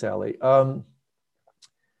 actually, Sally.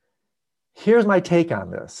 Here's my take on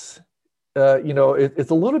this.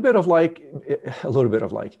 It's a little bit of like,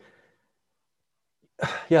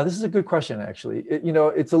 yeah, this is a good question, actually.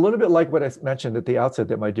 It's a little bit like what I mentioned at the outset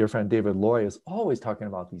that my dear friend David Loy is always talking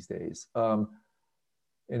about these days.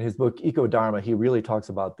 In his book, Eco Dharma, he really talks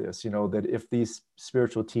about this, that if these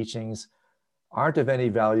spiritual teachings aren't of any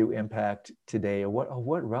value impact today,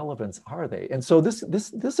 what relevance are they? And so this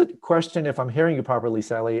is a question, if I'm hearing you properly,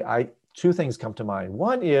 Sally, two things come to mind.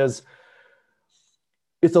 One is,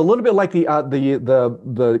 it's a little bit like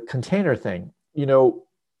the container thing.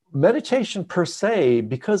 Meditation per se,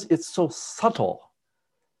 because it's so subtle,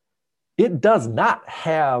 it does not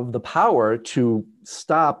have the power to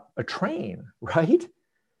stop a train, right?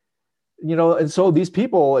 And so these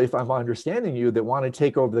people, if I'm understanding you, that want to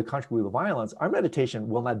take over the country with violence, our meditation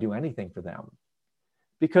will not do anything for them,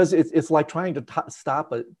 because it's like trying to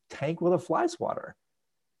stop a tank with a fly swatter.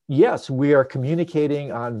 Yes, we are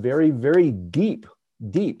communicating on very, very deep,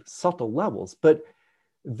 subtle levels, but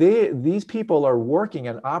these people are working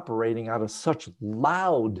and operating out of such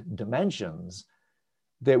loud dimensions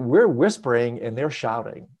that we're whispering and they're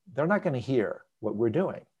shouting. They're not going to hear what we're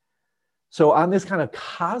doing. So on this kind of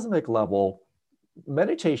cosmic level,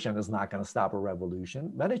 meditation is not going to stop a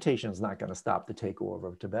revolution. Meditation is not going to stop the takeover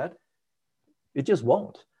of Tibet. It just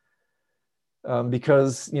won't.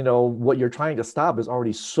 Because, what you're trying to stop is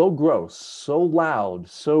already so gross, so loud,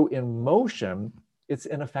 so in motion, it's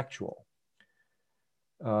ineffectual.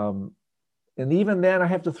 And even then, I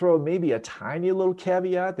have to throw maybe a tiny little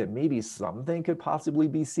caveat that maybe something could possibly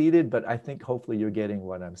be seeded, but I think hopefully you're getting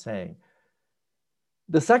what I'm saying.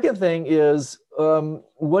 The second thing is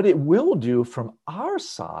what it will do from our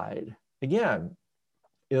side, again,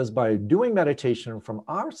 is by doing meditation from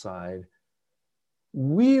our side,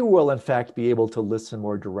 we will in fact be able to listen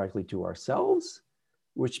more directly to ourselves,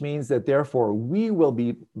 which means that therefore we will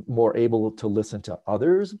be more able to listen to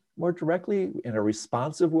others more directly in a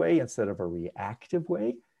responsive way instead of a reactive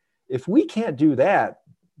way. If we can't do that,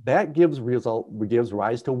 that gives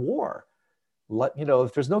rise to war.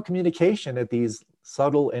 If there's no communication at these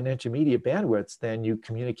subtle and intermediate bandwidths, then you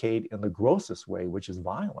communicate in the grossest way, which is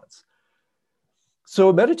violence.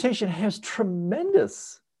 So meditation has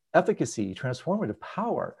tremendous efficacy, transformative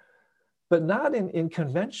power, but not in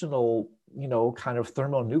conventional, kind of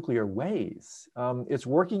thermonuclear ways. It's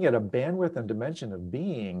working at a bandwidth and dimension of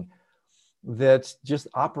being that just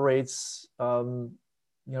operates, kind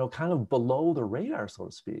of below the radar, so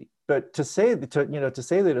to speak. But to say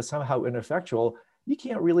that it's somehow ineffectual, you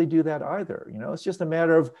can't really do that either. It's just a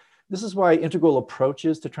matter of, this is why integral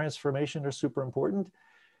approaches to transformation are super important.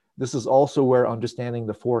 This is also where understanding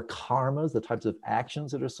the 4 karmas, the types of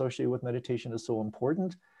actions that are associated with meditation, is so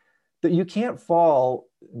important. That you can't fall,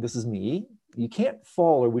 this is me, you can't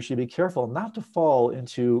fall, or we should be careful not to fall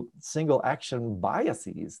into single action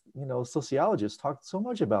biases. Sociologists talk so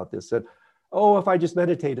much about this, that, oh, if I just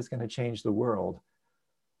meditate, it's going to change the world.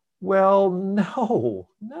 Well,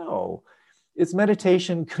 no. It's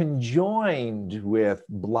meditation conjoined with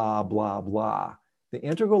blah, blah, blah. The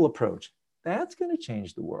integral approach, that's going to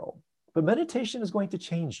change the world. But meditation is going to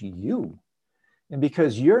change you. And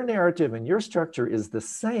because your narrative and your structure is the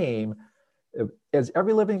same as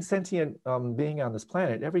every living sentient being on this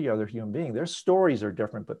planet, every other human being, their stories are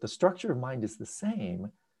different, but the structure of mind is the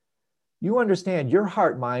same. You understand your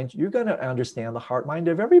heart mind, you're going to understand the heart mind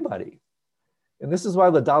of everybody. And this is why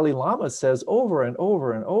the Dalai Lama says over and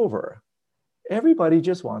over and over, everybody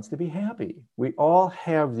just wants to be happy. We all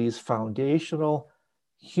have these foundational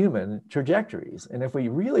human trajectories. And if we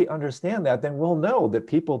really understand that, then we'll know that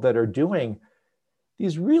people that are doing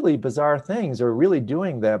these really bizarre things are really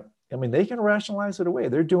doing that. I mean, they can rationalize it away.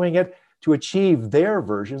 They're doing it to achieve their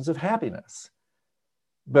versions of happiness.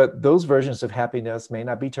 But those versions of happiness may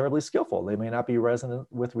not be terribly skillful. They may not be resonant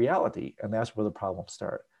with reality. And that's where the problems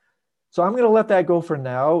start. So I'm going to let that go for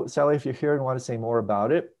now. Sally, if you're here and want to say more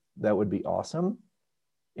about it, that would be awesome.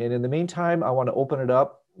 And in the meantime, I want to open it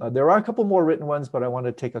up. There are a couple more written ones, but I want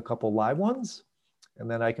to take a couple live ones. And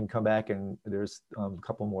then I can come back and there's a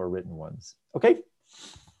couple more written ones. Okay?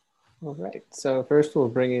 All right. So first we'll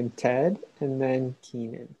bring in Ted and then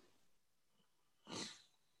Keenan.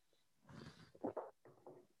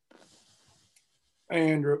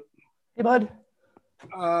 Andrew. Hey, bud.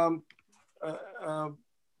 Um,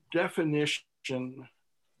 Definition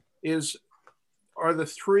are the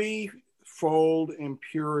threefold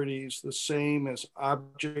impurities the same as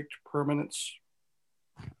object permanence?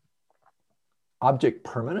 Object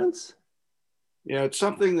permanence? Yeah, it's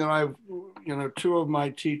something that I've, two of my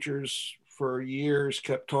teachers for years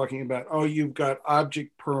kept talking about. Oh, you've got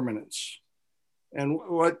object permanence. And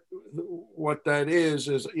what that is,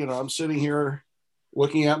 I'm sitting here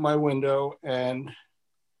looking out my window and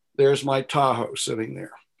there's my Tahoe sitting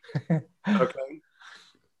there. Okay.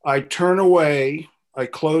 I turn away, I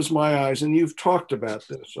close my eyes, and you've talked about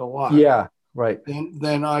this a lot. Yeah, right.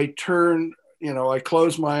 Then I turn, I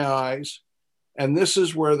close my eyes, and this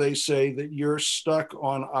is where they say that you're stuck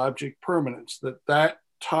on object permanence, that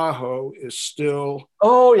Tahoe is still.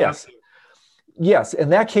 Oh, yes. Yes, in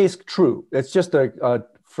that case, true. It's just a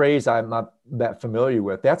phrase I'm not that familiar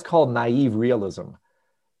with. That's called naive realism.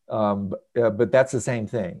 But that's the same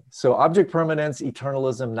thing. So object permanence,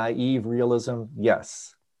 eternalism, naive realism,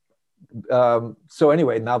 yes. So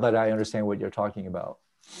anyway, now that I understand what you're talking about.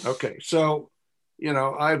 Okay, so,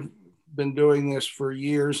 I've been doing this for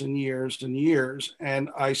years and years and years, and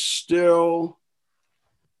I still,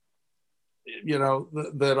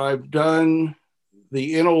 that I've done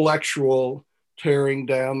the intellectual tearing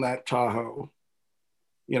down that Tahoe,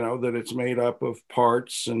 that it's made up of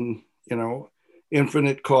parts and,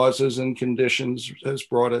 infinite causes and conditions has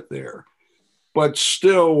brought it there. But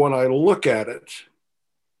still, when I look at it,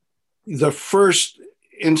 the first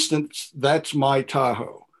instance, that's my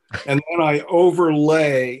Tahoe. And then I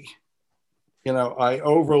overlay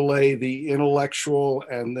the intellectual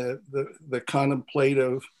and the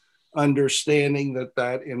contemplative understanding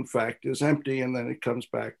that in fact is empty, and then it comes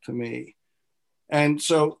back to me. And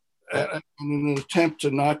so in an attempt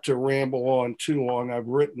not to ramble on too long, I've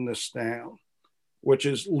written this down, which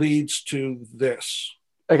leads to this.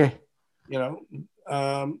 Okay.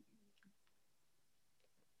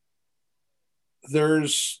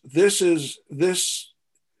 This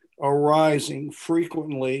arising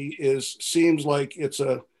frequently seems like it's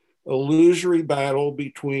a illusory battle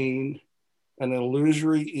between an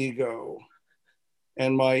illusory ego,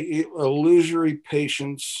 and my illusory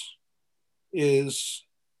patience is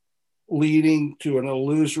leading to an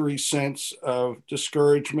illusory sense of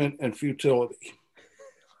discouragement and futility.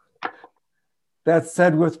 That's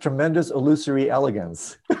said with tremendous illusory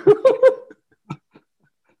elegance.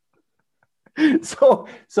 So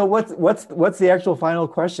what's the actual final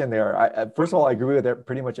question there? First of all, I agree with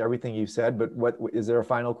pretty much everything you said, but what is there a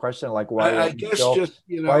final question? Like why? I guess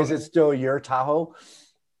why is it still your Tahoe?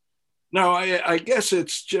 No, I guess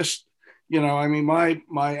it's just,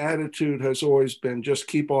 my attitude has always been just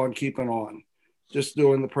keep on keeping on, just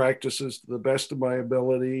doing the practices to the best of my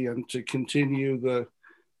ability, and to continue the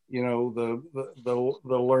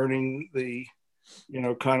learning, the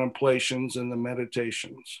contemplations and the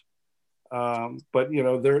meditations. But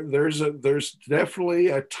there's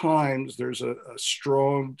definitely at times there's a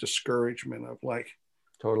strong discouragement of like,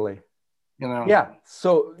 totally, yeah.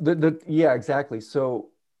 So yeah, exactly. So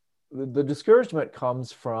the discouragement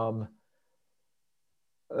comes from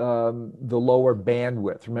the lower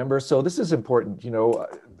bandwidth. Remember, so this is important.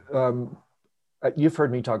 You've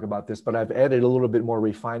heard me talk about this, but I've added a little bit more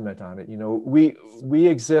refinement on it. We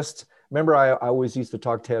exist. Remember, I always used to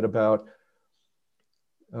talk, Ted, about.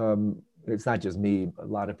 It's not just me, a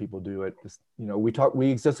lot of people do it.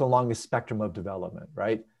 We exist along the spectrum of development,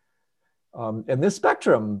 right? And this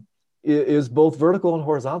spectrum is both vertical and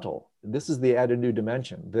horizontal. This is the added new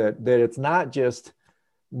dimension, that it's not just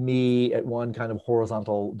me at one kind of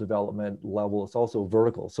horizontal development level, it's also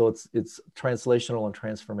vertical. So it's translational and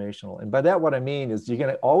transformational. And by that, what I mean is you're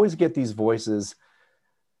gonna always get these voices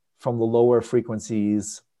from the lower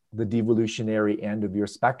frequencies, the devolutionary end of your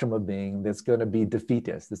spectrum of being, that's going to be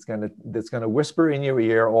defeatist. That's going to whisper in your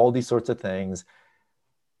ear all these sorts of things.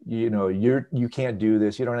 You can't do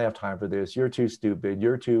this. You don't have time for this. You're too stupid.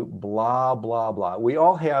 You're too blah blah blah. We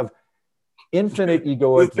all have infinite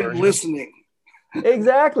egoic versions. Listening.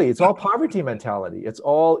 Exactly. It's all poverty mentality. It's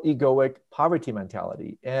all egoic poverty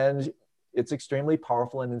mentality, and it's extremely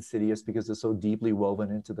powerful and insidious because it's so deeply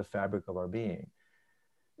woven into the fabric of our being.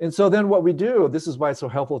 And so then what we do, this is why it's so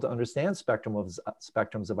helpful to understand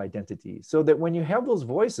spectrums of identity, so that when you have those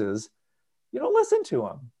voices, you don't listen to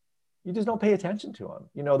them. You just don't pay attention to them.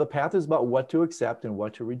 The path is about what to accept and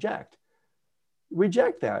what to reject.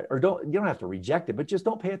 Reject that, or you don't have to reject it, but just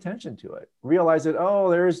don't pay attention to it. Realize that,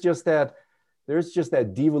 there's just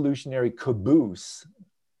that devolutionary caboose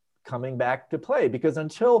coming back to play, because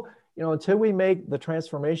until until we make the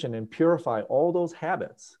transformation and purify all those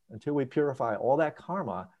habits, until we purify all that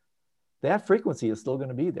karma, that frequency is still going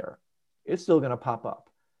to be there. It's still going to pop up.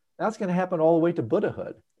 That's going to happen all the way to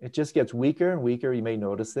Buddhahood. It just gets weaker and weaker. You may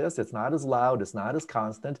notice this. It's not as loud. It's not as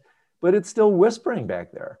constant, but it's still whispering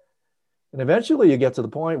back there. And eventually you get to the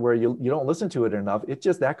point where you don't listen to it enough. It's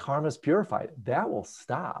just that karma is purified. That will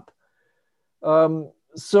stop.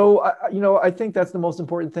 So, I think that's the most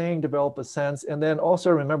important thing, develop a sense. And then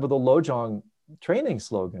also remember the Lojong training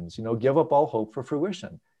slogans, give up all hope for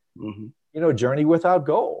fruition, journey without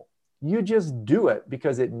goal. You just do it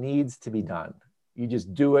because it needs to be done. You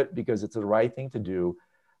just do it because it's the right thing to do.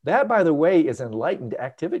 That, by the way, is enlightened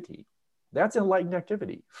activity. That's enlightened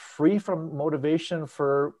activity, free from motivation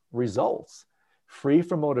for results, free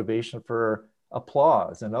from motivation for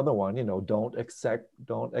applause. Another one, don't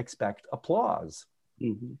expect applause.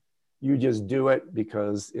 You just do it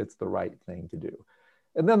because it's the right thing to do.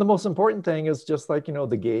 And then the most important thing is just like,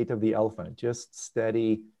 the gait of the elephant, just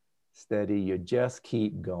steady, you just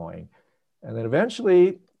keep going. And then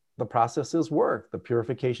eventually the processes work. The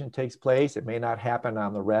purification takes place. It may not happen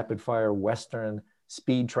on the rapid fire Western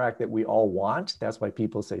speed track that we all want. That's why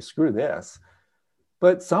people say, screw this.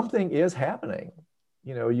 But something is happening,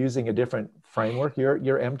 using a different framework.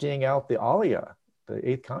 You're emptying out the Alaya, the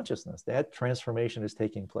eighth consciousness. That transformation is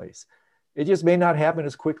taking place. It just may not happen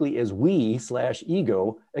as quickly as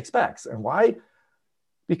we/ego expects. And why?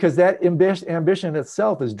 Because that ambition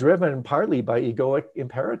itself is driven partly by egoic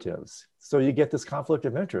imperatives. So you get this conflict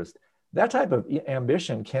of interest. That type of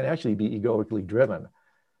ambition can actually be egoically driven.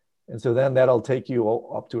 And so then that'll take you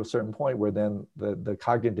up to a certain point where then the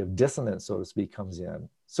cognitive dissonance, so to speak, comes in.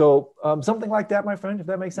 So something like that, my friend, if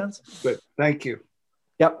that makes sense. Good. Thank you.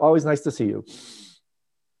 Yep. Always nice to see you.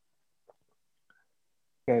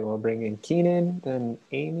 Okay, we'll bring in Keenan, then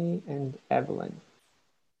Amy and Evelyn.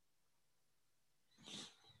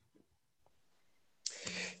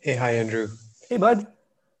 Hey, hi, Andrew. Hey, bud.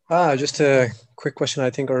 Just a quick question.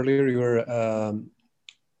 I think earlier you were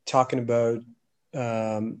talking about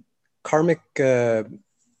karmic. The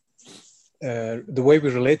way we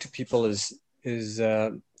relate to people is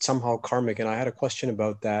somehow karmic, and I had a question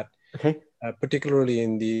about that. Okay. Particularly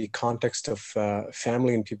in the context of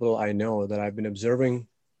family and people I know that I've been observing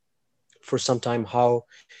for some time, how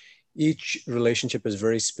each relationship is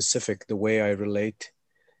very specific, the way I relate,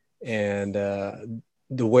 and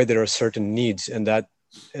the way there are certain needs, and that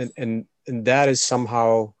is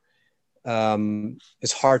somehow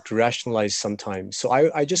it's hard to rationalize sometimes. So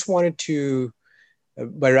I just wanted to,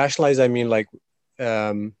 by rationalize, I mean like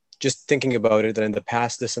just thinking about it, that in the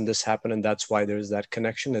past this and this happened, and that's why there's that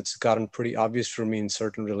connection. It's gotten pretty obvious for me in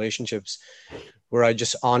certain relationships where I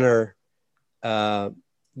just honor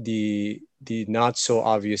the not so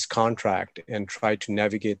obvious contract and try to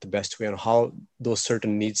navigate the best way on how those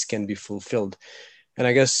certain needs can be fulfilled. And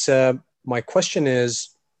I guess my question is,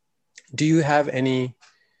 do you have any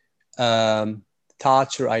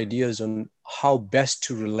thoughts or ideas on how best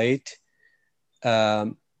to relate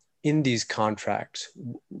in these contracts?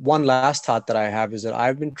 One last thought that I have is that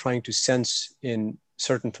I've been trying to sense in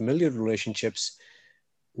certain familiar relationships,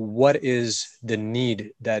 what is the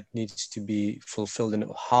need that needs to be fulfilled, and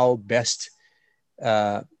how best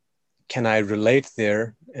can I relate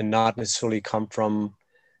there and not necessarily come from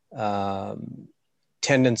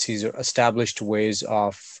tendencies or established ways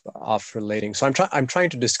of relating. So I'm trying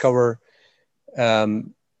to discover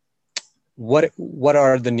what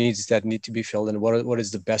are the needs that need to be filled, and what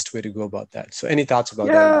is the best way to go about that? So any thoughts about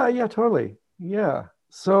that? Yeah, totally. Yeah.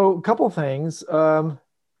 So a couple things.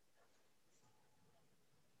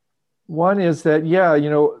 One is that,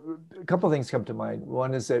 a couple of things come to mind.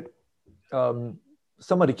 One is that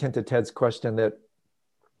somewhat akin to Ted's question that,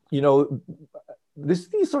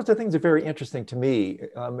 these sorts of things are very interesting to me.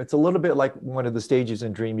 It's a little bit like one of the stages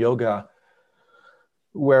in dream yoga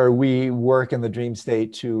where we work in the dream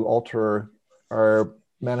state to alter our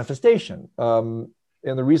manifestation. And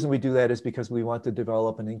the reason we do that is because we want to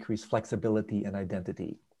develop and increase flexibility and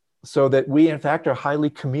identity, so that we, in fact, are highly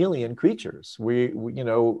chameleon creatures. We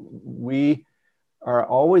are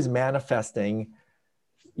always manifesting,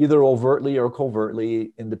 either overtly or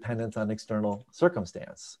covertly, independent on external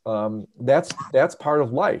circumstance. That's part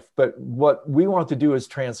of life. But what we want to do is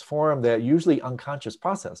transform that usually unconscious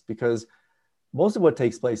process, because most of what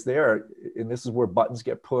takes place there, and this is where buttons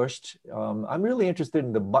get pushed. I'm really interested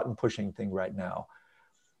in the button pushing thing right now.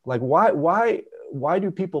 Like, why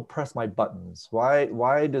do people press my buttons?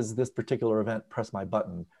 Why does this particular event press my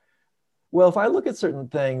button? Well, if I look at certain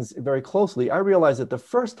things very closely, I realize that the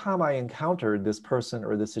first time I encountered this person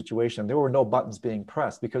or this situation, there were no buttons being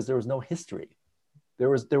pressed because there was no history.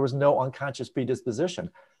 There was no unconscious predisposition.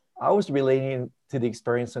 I was relating to the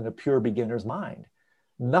experience in a pure beginner's mind.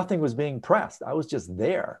 Nothing was being pressed. I was just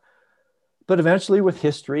there. But eventually, with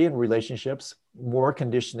history and relationships, more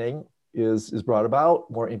conditioning is brought about,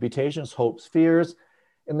 more imputations, hopes, fears,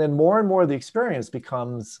 and then more and more the experience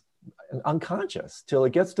becomes unconscious till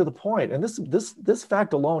it gets to the point. And this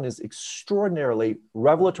fact alone is extraordinarily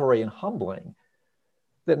revelatory and humbling,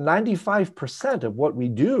 that 95% of what we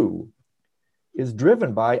do is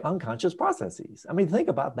driven by unconscious processes. I mean, think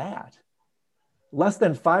about that. Less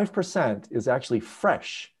than 5% is actually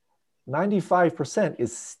fresh. 95%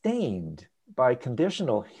 is stained by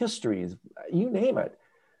conditional histories, you name it.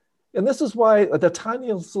 And this is why the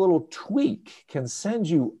tiniest little tweak can send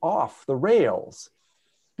you off the rails,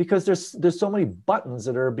 because there's so many buttons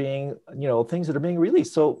that are being, things that are being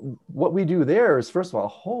released. So what we do there is, first of all,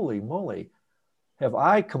 holy moly, have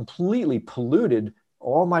I completely polluted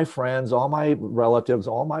all my friends, all my relatives,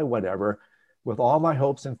 all my whatever, with all my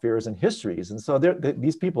hopes and fears and histories. And so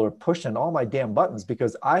these people are pushing all my damn buttons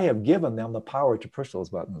because I have given them the power to push those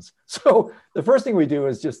buttons. So the first thing we do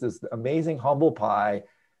is just this amazing humble pie.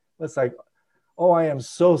 It's like, oh, I am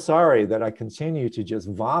so sorry that I continue to just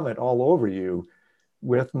vomit all over you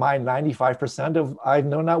with my 95% of I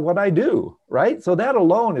know not what I do, right? So that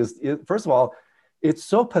alone is first of all, it's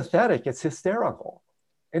so pathetic, it's hysterical.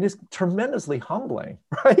 And it's tremendously humbling,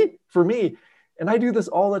 right? For me. And I do this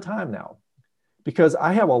all the time now, because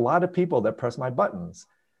I have a lot of people that press my buttons.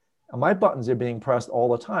 And my buttons are being pressed all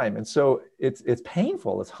the time. And so it's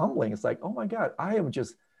painful, it's humbling. It's like, oh my God,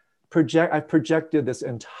 I've projected this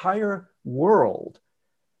entire world.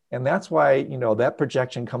 And that's why, that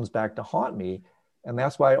projection comes back to haunt me. And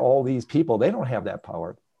that's why all these people, they don't have that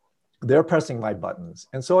power. They're pressing my buttons.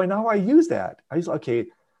 And so now I use that. I use, okay,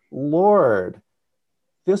 Lord,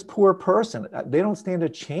 this poor person, they don't stand a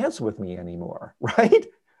chance with me anymore, right?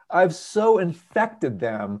 I've so infected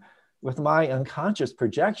them with my unconscious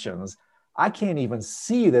projections. I can't even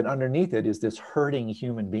see that underneath it is this hurting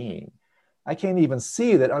human being. I can't even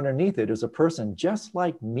see that underneath it is a person just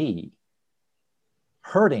like me,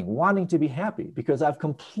 hurting, wanting to be happy, because I've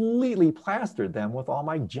completely plastered them with all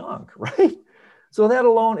my junk, right? So that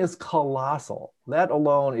alone is colossal. That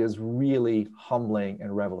alone is really humbling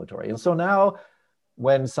and revelatory. And so now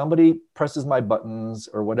when somebody presses my buttons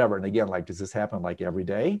or whatever, and again, like, does this happen like every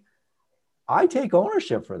day? I take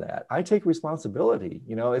ownership for that. I take responsibility.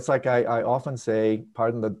 It's like I often say,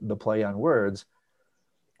 pardon the play on words,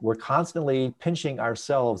 we're constantly pinching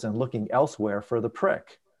ourselves and looking elsewhere for the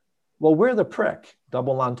prick. Well, we're the prick,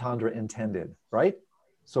 double entendre intended, right?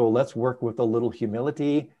 So let's work with a little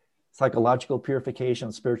humility, psychological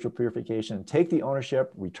purification, spiritual purification, take the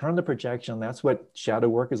ownership, return the projection. That's what shadow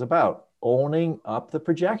work is about, owning up the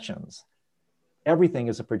projections. Everything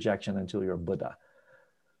is a projection until you're a Buddha.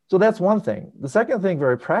 So that's one thing. The second thing,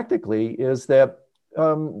 very practically, is that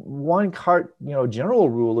one general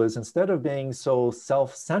rule is, instead of being so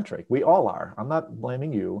self-centric, we all are, I'm not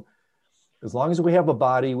blaming you. As long as we have a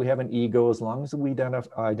body, we have an ego, as long as we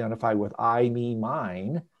identify with I, me,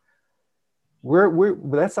 mine,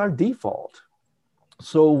 that's our default.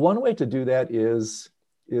 So one way to do that is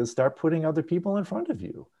start putting other people in front of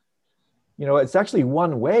you. It's actually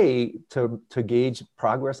one way to gauge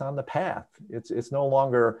progress on the path. It's no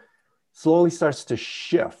longer, slowly starts to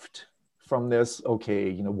shift from this,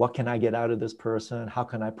 okay, what can I get out of this person? How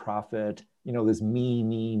can I profit? This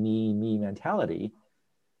me mentality.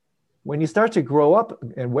 When you start to grow up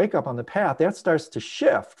and wake up on the path, that starts to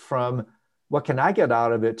shift from what can I get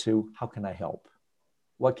out of it to how can I help?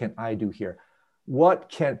 What can I do here? What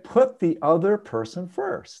can put the other person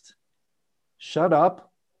first? Shut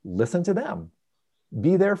up, listen to them,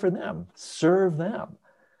 be there for them, serve them.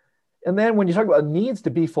 And then when you talk about needs to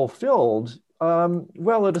be fulfilled,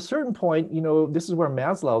 well, at a certain point, this is where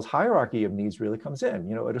Maslow's hierarchy of needs really comes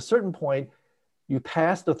in. At a certain point, you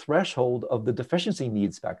pass the threshold of the deficiency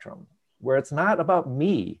need spectrum, where it's not about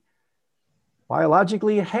me.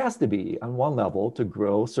 Biologically, it has to be on one level to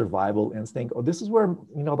grow survival instinct. Oh, this is where,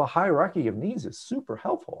 the hierarchy of needs is super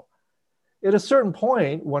helpful. At a certain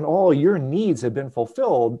point, when all your needs have been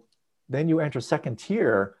fulfilled, then you enter second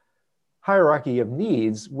tier hierarchy of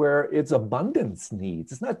needs, where it's abundance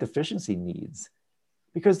needs. It's not deficiency needs,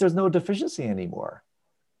 because there's no deficiency anymore.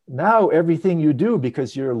 Now everything you do,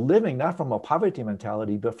 because you're living not from a poverty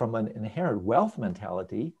mentality, but from an inherent wealth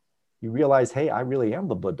mentality, you realize, hey, I really am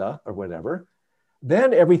the Buddha or whatever.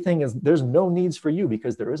 Then everything is, there's no needs for you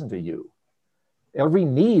because there isn't a you. Every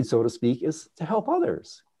need, so to speak, is to help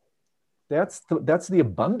others. That's the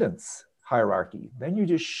abundance hierarchy. Then you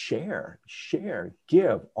just share,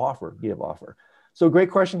 give, offer, give, offer. So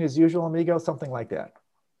great question as usual, amigo, something like that.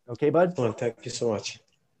 Okay, bud? Well, thank you so much.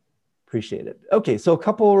 Appreciate it. Okay, so a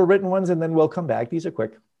couple written ones and then we'll come back. These are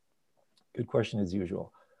quick. Good question as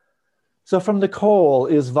usual. So from Nicole,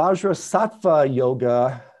 is Vajrasattva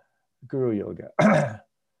yoga guru yoga?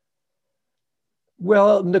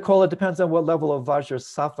 Well, Nicole, it depends on what level of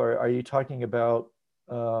Vajrasattva are you talking about.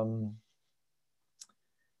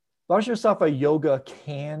 Vajrasattva yoga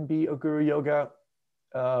can be a guru yoga,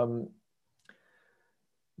 but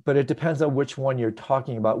it depends on which one you're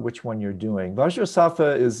talking about, which one you're doing.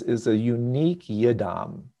 Vajrasattva is a unique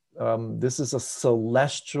yidam. This is a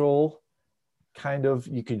celestial kind of,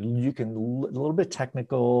 you can a little bit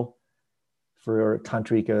technical for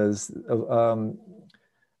tantrikas.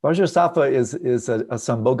 Vajrasattva is a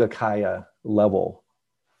Sambhogakaya level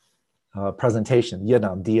presentation,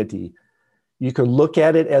 yidam, deity. You could look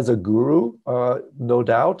at it as a guru, no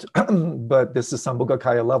doubt, but this is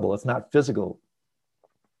Sambhogakaya level. It's not physical,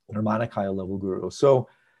 Nirmanakaya level guru. So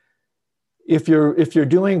if you're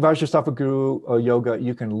doing Vajrasattva guru yoga,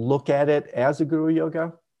 you can look at it as a guru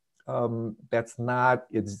yoga. That's not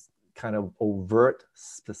its kind of overt,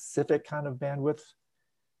 specific kind of bandwidth,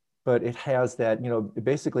 but it has that, you know,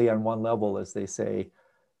 basically on one level, as they say,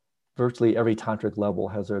 virtually every tantric level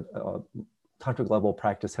has tantric level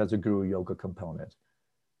practice has a guru yoga component.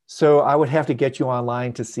 So I would have to get you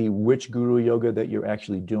online to see which guru yoga that you're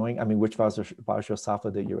actually doing. I mean, which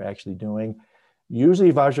Vajrasattva that you're actually doing.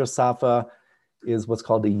 Usually Vajrasattva is what's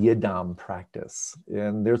called the yidam practice.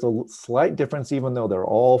 And there's a slight difference, even though they're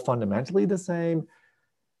all fundamentally the same.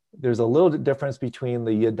 There's a little difference between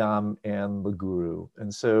the yidam and the guru.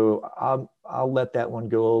 And so I'll let that one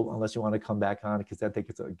go unless you want to come back on, because I think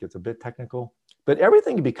it gets a bit technical. But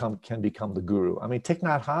everything can become the guru. I mean, Thich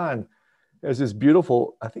Nhat Hanh has this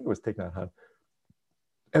beautiful, I think it was Thich Nhat Hanh,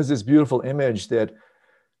 has this beautiful image that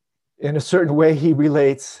in a certain way he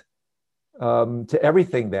relates to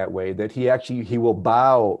everything that way, that he will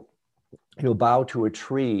bow. He'll bow to a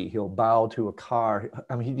tree. He'll bow to a car.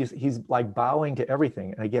 I mean, he's like bowing to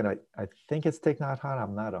everything. And again, I think it's Thich Nhat Hanh.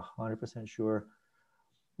 I'm not 100% sure,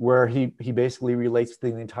 where he basically relates to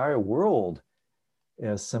the entire world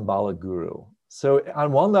as symbolic guru. So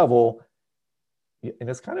on one level, and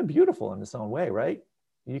it's kind of beautiful in its own way, right?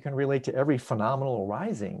 You can relate to every phenomenal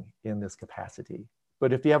arising in this capacity.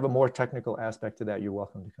 But if you have a more technical aspect to that, you're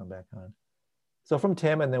welcome to come back on. So from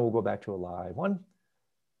Tim, and then we'll go back to a live one.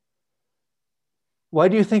 Why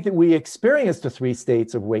do you think that we experience the three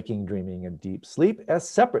states of waking, dreaming, and deep sleep as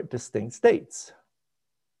separate, distinct states?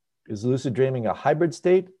 Is lucid dreaming a hybrid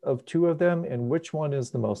state of two of them, and which one is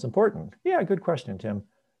the most important? Yeah, good question, Tim.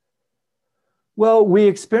 Well, we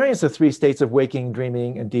experience the three states of waking,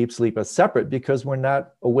 dreaming, and deep sleep as separate because we're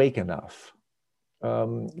not awake enough.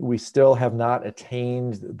 We still have not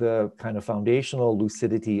attained the kind of foundational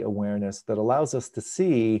lucidity awareness that allows us to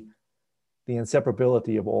see the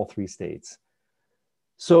inseparability of all three states.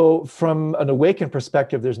 So from an awakened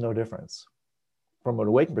perspective, there's no difference. From an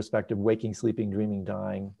awakened perspective, waking, sleeping, dreaming,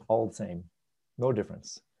 dying, all the same, no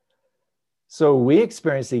difference. So we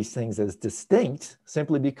experience these things as distinct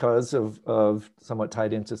simply because of somewhat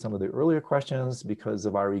tied into some of the earlier questions, because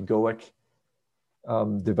of our egoic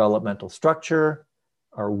developmental structure,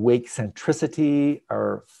 our wake centricity,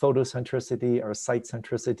 our photocentricity, our sight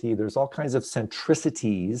centricity. There's all kinds of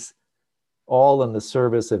centricities, all in the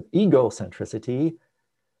service of egocentricity,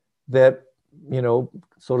 that, you know,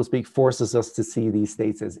 so to speak, forces us to see these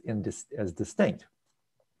states as distinct,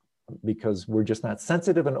 because we're just not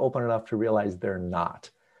sensitive and open enough to realize they're not.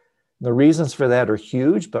 The reasons for that are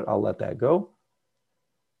huge, but I'll let that go.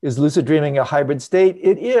 Is lucid dreaming a hybrid state?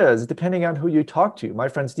 It is, depending on who you talk to. My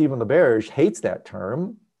friend Stephen LaBerge hates that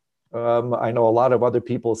term. I know a lot of other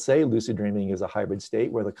people say lucid dreaming is a hybrid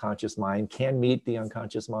state where the conscious mind can meet the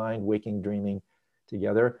unconscious mind, waking, dreaming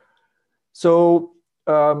together. So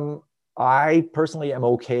I personally am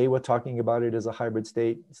okay with talking about it as a hybrid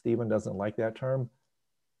state. Stephen doesn't like that term.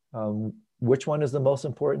 Which one is the most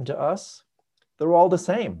important to us? They're all the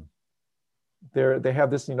same. They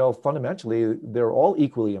have this, you know, fundamentally, they're all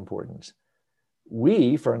equally important.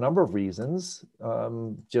 We, for a number of reasons,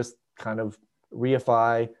 just kind of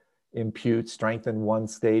reify, impute, strengthen one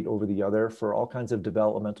state over the other for all kinds of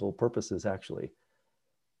developmental purposes, actually.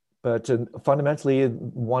 But fundamentally,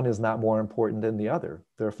 one is not more important than the other.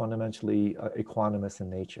 They're fundamentally equanimous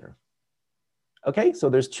in nature. Okay,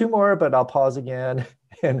 so there's two more, but I'll pause again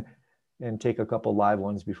and take a couple live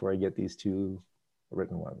ones before I get these two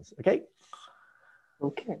written ones. Okay.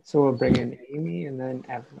 Okay, so we'll bring in Amy and then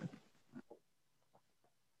Evelyn.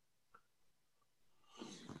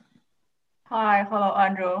 Hi, hello,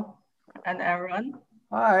 Andrew and everyone.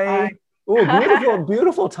 Hi. Oh, beautiful,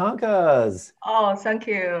 beautiful tankas. Oh, thank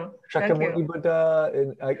you. Thank Shakyamuni you. Buddha.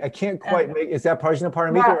 And I can't Uh, quite make, is that Prajna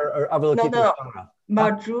Paramita Ma, or no, no, Avalokiteshvara? Huh?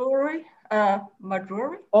 Majuri,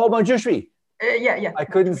 Majuri. Oh, Manjushri. Yeah, yeah, I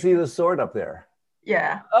couldn't see Majuri. the sword up there.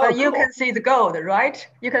 Yeah, Oh, but you cool. can see the gold, right?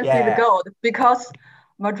 You can see the Yeah. gold because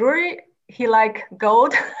Majuri, he like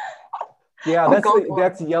gold Yeah, or gold one.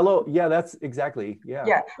 that's yellow. Yeah, that's exactly. Yeah.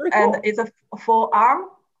 Yeah, Very and cool. it's a forearm,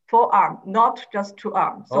 not just two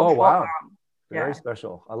arms. So Oh, wow. forearm. Very Yeah.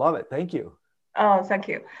 special. I love it. Thank you. Oh, thank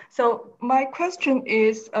you. So my question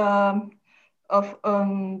is of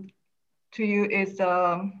to you is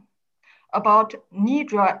about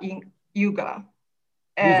nidra in yoga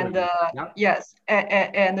and Nidra. Yeah. yes,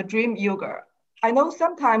 and the dream yoga. I know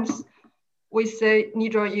sometimes we say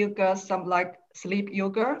nidra yoga, some like sleep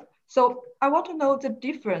yoga. So I want to know the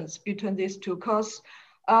difference between these two, because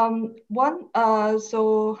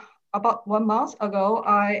so about 1 month ago,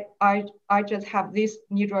 I just have this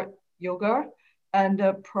nidra yoga and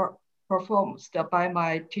performed by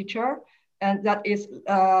my teacher, and that is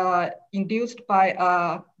induced by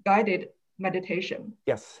a guided meditation.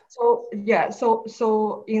 Yes. So yeah,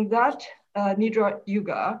 so in that nidra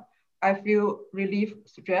yoga, I feel relief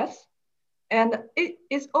stress, and it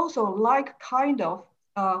is also like kind of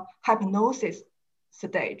hypnosis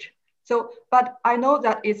stage. So, but I know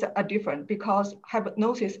that it's a different because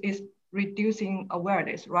hypnosis is reducing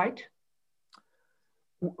awareness, right?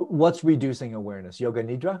 What's reducing awareness? Yoga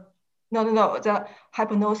Nidra? No, the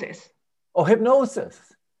hypnosis. Oh,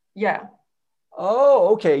 hypnosis. Yeah.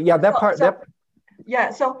 Oh, okay. Yeah, that part. Yeah.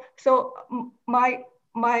 So my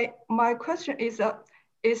question is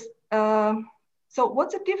so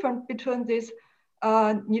what's the difference between this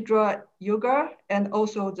nidra yoga and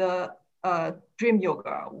also the dream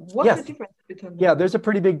yoga? What's the difference between them? Yeah, there's a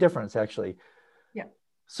pretty big difference actually. Yeah.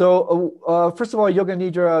 So first of all, Yoga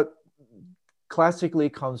Nidra classically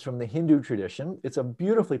comes from the Hindu tradition. It's a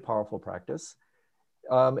beautifully powerful practice.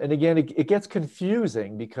 And again, it gets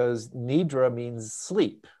confusing because Nidra means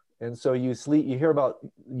sleep. And so you hear about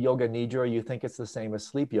Yoga Nidra, you think it's the same as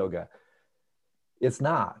sleep yoga. It's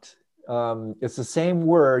not. It's the same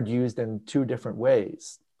word used in two different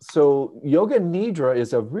ways. So Yoga Nidra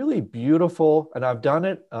is a really beautiful, and I've done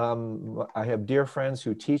it. I have dear friends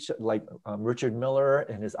who teach, like Richard Miller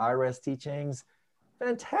and his IRES teachings,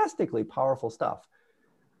 fantastically powerful stuff.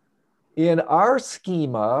 In our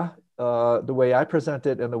schema, the way I present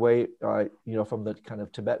it and the way, from the kind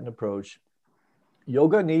of Tibetan approach,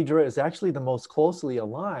 Yoga Nidra is actually the most closely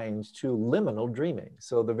aligned to liminal dreaming.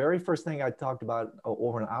 So the very first thing I talked about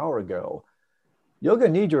over an hour ago, Yoga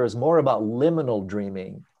Nidra is more about liminal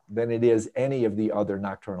dreaming than it is any of the other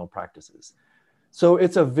nocturnal practices. So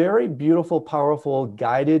it's a very beautiful, powerful,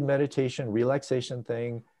 guided meditation, relaxation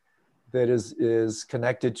thing that is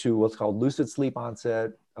connected to what's called lucid sleep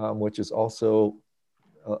onset, which is also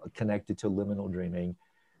connected to liminal dreaming.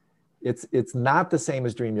 It's not the same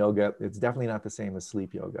as dream yoga. It's definitely not the same as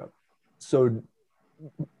sleep yoga. So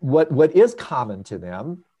what is common to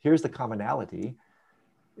them, here's the commonality,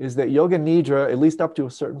 is that Yoga Nidra, at least up to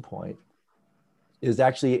a certain point, is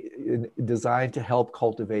actually designed to help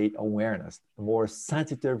cultivate awareness, a more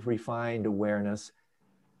sensitive, refined awareness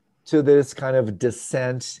to this kind of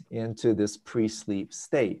descent into this pre-sleep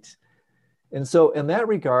state. And so in that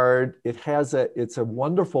regard, it's a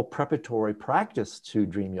wonderful preparatory practice to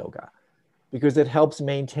dream yoga because it helps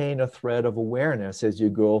maintain a thread of awareness as you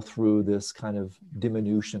go through this kind of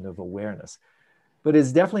diminution of awareness. But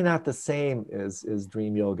it's definitely not the same as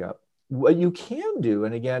dream yoga. What you can do,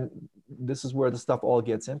 and again, this is where the stuff all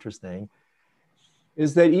gets interesting,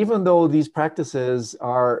 is that even though these practices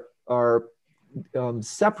are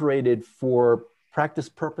separated for practice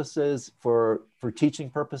purposes, for teaching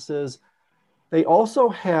purposes, they also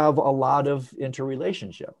have a lot of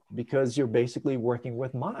interrelationship because you're basically working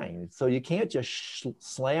with mind. So you can't just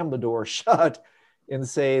slam the door shut and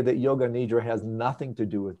say that Yoga Nidra has nothing to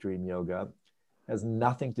do with dream yoga, has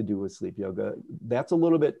nothing to do with sleep yoga. That's a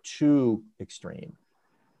little bit too extreme.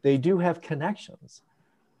 They do have connections,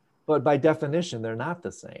 but by definition, they're not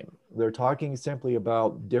the same. They're talking simply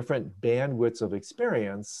about different bandwidths of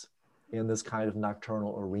experience in this kind of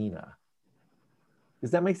nocturnal arena.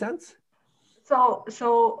 Does that make sense? So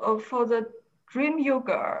for the dream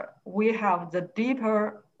yoga, we have the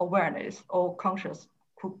deeper awareness or conscious.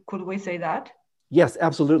 Could we say that? Yes,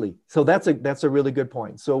 absolutely. So that's a really good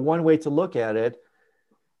point. So one way to look at it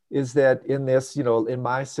is that in this, in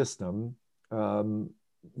my system,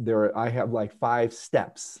 I have like 5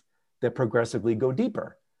 steps that progressively go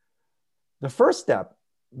deeper. The first step,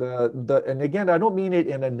 and again, I don't mean it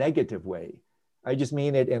in a negative way. I just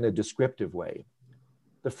mean it in a descriptive way.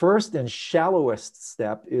 The first and shallowest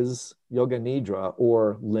step is Yoga Nidra,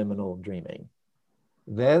 or liminal dreaming.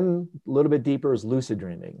 Then a little bit deeper is lucid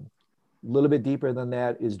dreaming. A little bit deeper than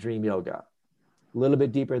that is dream yoga. A little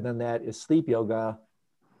bit deeper than that is sleep yoga.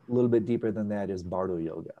 A little bit deeper than that is Bardo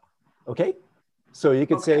yoga. Okay? So you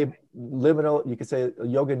could say liminal, you could say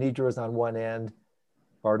Yoga Nidra is on one end,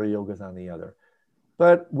 Bardo yoga is on the other.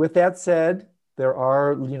 But with that said, there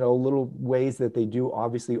are, little ways that they do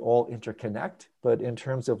obviously all interconnect, but in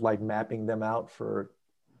terms of like mapping them out for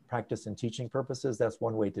practice and teaching purposes, that's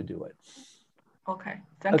one way to do it. Okay,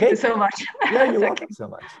 thank you so much. Yeah, you're welcome so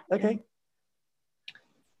much. Okay.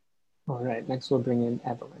 All right, next we'll bring in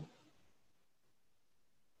Evelyn.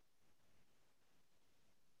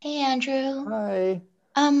 Hey, Andrew. Hi.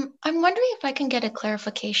 I'm wondering if I can get a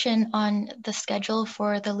clarification on the schedule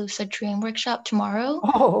for the Lucid Dream workshop tomorrow.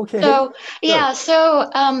 Oh, okay. So, yeah, so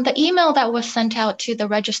the email that was sent out to the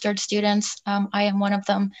registered students, I am one of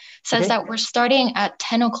them, says that we're starting at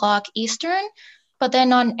 10 o'clock Eastern, but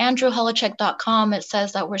then on andrewholecek.com, it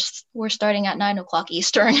says that we're starting at 9 o'clock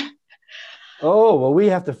Eastern. Oh, well, we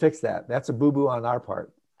have to fix that. That's a boo-boo on our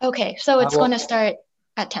part. Okay, so it's going to start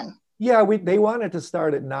at 10. Yeah, they wanted to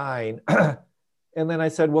start at 9. And then I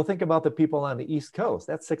said, well, think about the people on the East Coast.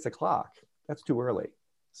 That's 6 o'clock. That's too early.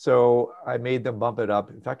 So I made them bump it up.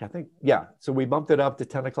 In fact, I think, so we bumped it up to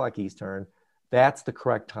 10 o'clock Eastern. That's the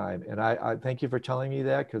correct time. And I thank you for telling me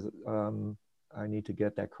that, because I need to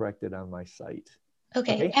get that corrected on my site.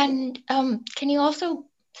 Okay. And can you also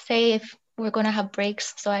say if we're going to have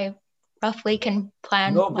breaks so I roughly can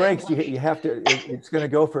plan? No breaks. You have to, it's going to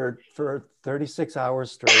go for 36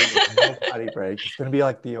 hours straight with no potty break. It's going to be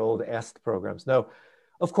like the old EST programs. No,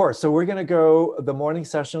 of course. So we're going to go, the morning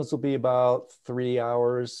sessions will be about 3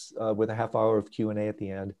 hours with a half hour of Q&A at the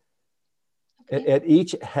end. Okay. At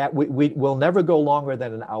each, we will never go longer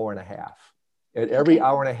than an hour and a half. At every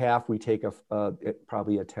hour and a half, we take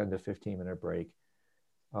probably a 10 to 15 minute break.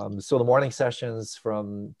 So the morning sessions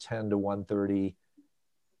from 10 to 1:30,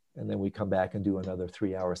 and then we come back and do another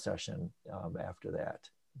 3 hour session after that,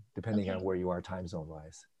 depending on where you are time zone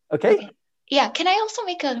wise. Okay? Yeah. Can I also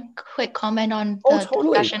make a quick comment on the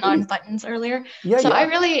discussion on buttons earlier? Yeah.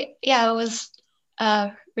 I was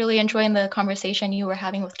really enjoying the conversation you were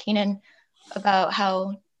having with Keenan about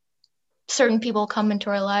how certain people come into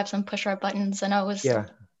our lives and push our buttons. And I was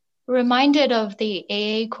reminded of the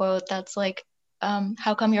AA quote that's like,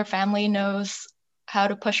 how come your family knows how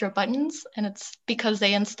to push your buttons? And it's because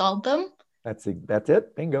they installed them. That's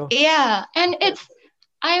it. Bingo. Yeah. And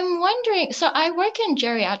I'm wondering, so I work in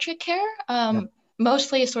geriatric care,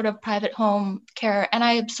 mostly sort of private home care. And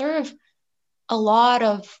I observe a lot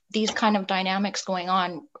of these kind of dynamics going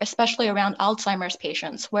on, especially around Alzheimer's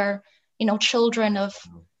patients, where, children of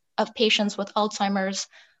patients with Alzheimer's,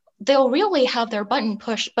 they'll really have their button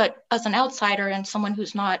pushed, but as an outsider and someone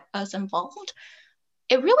who's not as involved,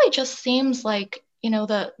 it really just seems like,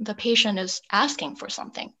 the patient is asking for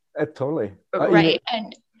something. Totally. Right.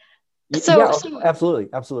 And so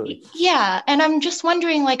absolutely. Yeah. And I'm just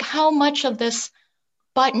wondering, like, how much of this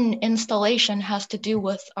button installation has to do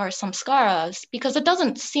with our samskaras, because it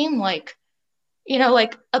doesn't seem like,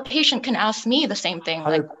 like a patient can ask me the same thing.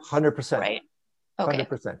 100%. Right. Okay.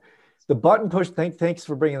 100%. The button push, thanks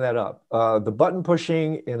for bringing that up. The button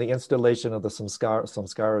pushing and the installation of the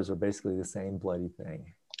samskaras are basically the same bloody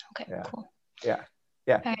thing. Okay, cool. Yeah.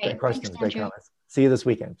 Right, great questions, thanks, great Andrew. comments. See you this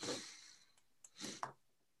weekend.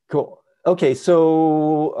 Cool. Okay,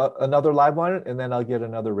 so another live one, and then I'll get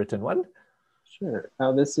another written one. Sure.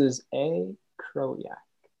 Now this is A. Kroyak.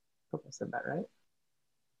 Hope I said that right.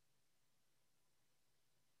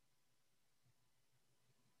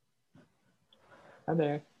 Hi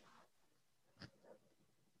there.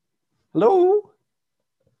 Hello.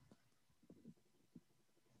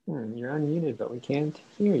 You're unmuted, but we can't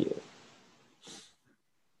hear you.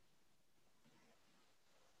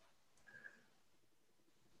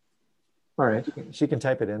 All right. She can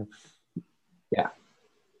type it in. Yeah.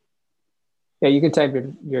 Yeah, you can type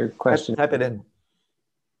your question. Type it in.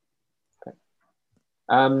 Okay.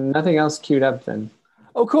 Nothing else queued up then.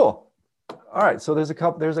 Oh, cool. All right. So there's a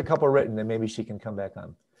couple written, and maybe she can come back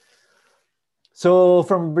on. So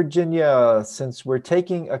from Virginia, since we're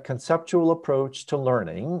taking a conceptual approach to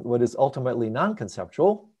learning what is ultimately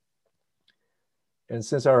non-conceptual, and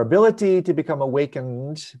since our ability to become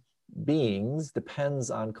awakened beings depends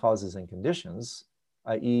on causes and conditions,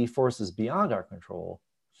 i.e. forces beyond our control,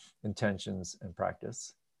 intentions, and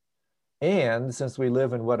practice, and since we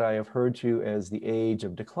live in what I have heard to as the age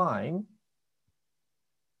of decline,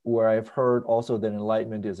 where I've heard also that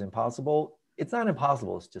enlightenment is impossible, it's not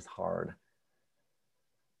impossible, it's just hard.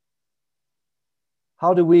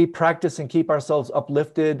 How do we practice and keep ourselves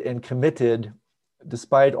uplifted and committed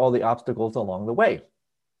despite all the obstacles along the way?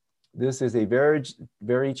 This is a very,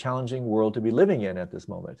 very challenging world to be living in at this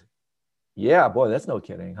moment. Yeah, boy, that's no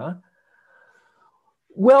kidding, huh?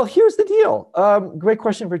 Well, here's the deal. Great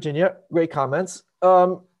question, Virginia. Great comments.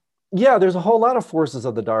 Yeah, there's a whole lot of forces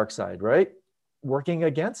of the dark side, right? Working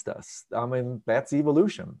against us. I mean, that's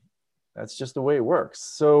evolution. That's just the way it works.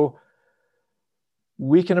 So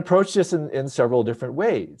we can approach this in several different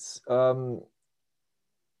ways.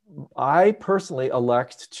 I personally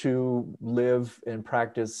elect to live and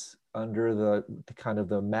practice under the kind of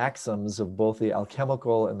the maxims of both the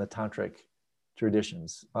alchemical and the tantric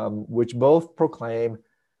traditions, which both proclaim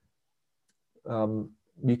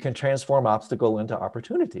you can transform obstacle into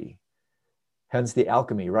opportunity. Hence the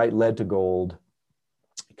alchemy, right? Lead to gold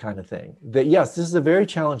kind of thing. That yes, this is a very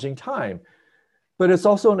challenging time, but it's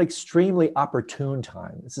also an extremely opportune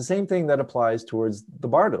time. It's the same thing that applies towards the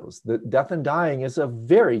bardos. The death and dying is a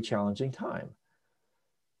very challenging time.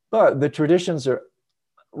 But the traditions are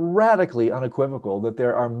radically unequivocal that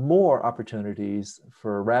there are more opportunities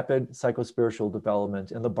for rapid psychospiritual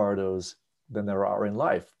development in the bardos than there are in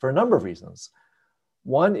life for a number of reasons.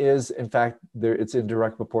 One is, in fact, it's in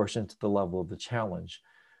direct proportion to the level of the challenge.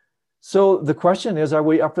 So the question is, are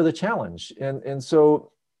we up for the challenge? And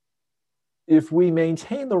so if we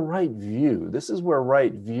maintain the right view, this is where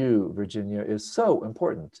right view, Virginia, is so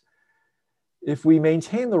important. If we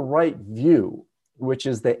maintain the right view, which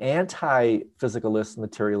is the anti-physicalist,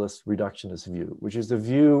 materialist, reductionist view, which is the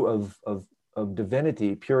view of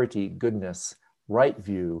divinity, purity, goodness, right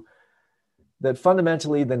view, that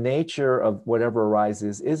fundamentally the nature of whatever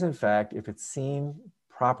arises is in fact, if it's seen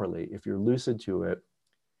properly, if you're lucid to it,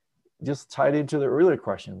 just tied into the earlier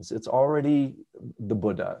questions, it's already the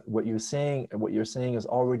Buddha. What you're saying is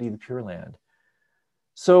already the Pure Land.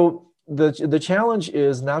 So the challenge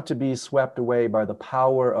is not to be swept away by the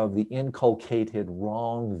power of the inculcated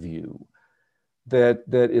wrong view, that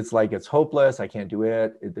it's like it's hopeless, I can't do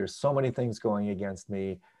it, there's so many things going against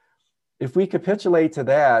me. If we capitulate to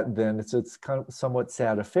that, then it's kind of somewhat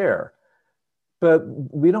sad affair. But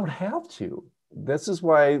we don't have to. This is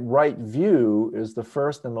why right view is the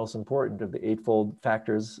first and most important of the eightfold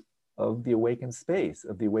factors of the awakened space,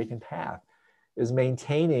 of the awakened path, is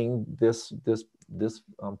maintaining this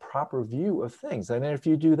proper view of things. And if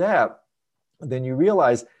you do that, then you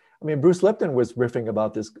realize, I mean, Bruce Lipton was riffing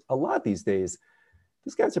about this a lot these days.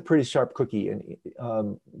 This guy's a pretty sharp cookie, and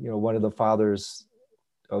one of the fathers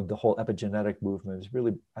of the whole epigenetic movement is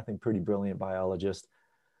really, I think, pretty brilliant biologist.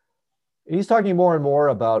 He's talking more and more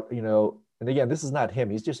about, and again, this is not him,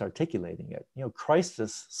 he's just articulating it.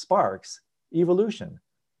 Crisis sparks evolution.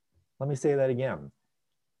 Let me say that again.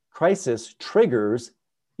 Crisis triggers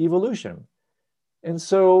evolution. And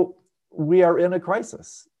so we are in a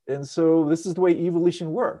crisis. And so this is the way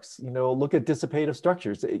evolution works. Look at dissipative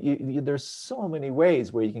structures. There's so many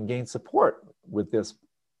ways where you can gain support with this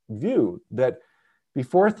view that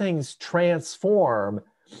before things transform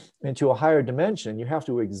into a higher dimension, you have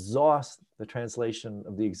to exhaust the translation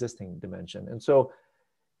of the existing dimension. And so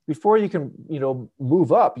before you can,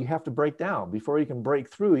 move up, you have to break down. Before you can break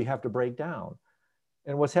through, you have to break down.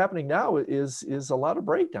 And what's happening now is a lot of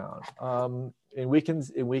breakdown. And we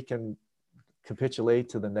can capitulate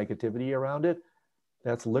to the negativity around it.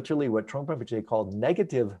 That's literally what Trungpa Rinpoche called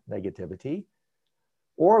negative negativity,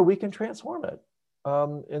 or we can transform it.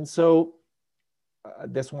 And so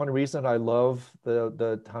that's one reason I love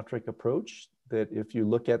the tantric approach, that if you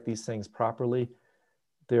look at these things properly,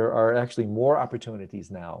 there are actually more opportunities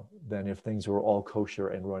now than if things were all kosher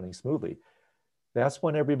and running smoothly. That's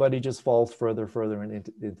when everybody just falls further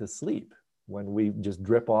into sleep, when we just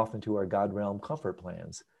drip off into our God realm comfort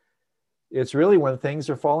plans. It's really when things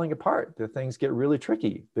are falling apart, that things get really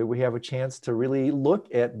tricky, that we have a chance to really look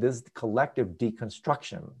at this collective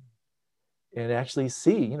deconstruction and actually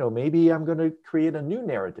see, maybe I'm going to create a new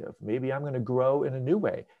narrative. Maybe I'm going to grow in a new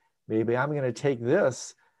way. Maybe I'm going to take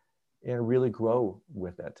this and really grow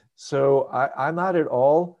with it. So I'm not at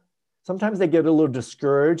all, sometimes they get a little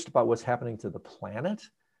discouraged about what's happening to the planet.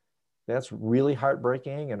 That's really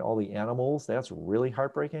heartbreaking. And all the animals, that's really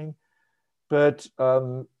heartbreaking. But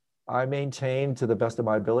I maintain, to the best of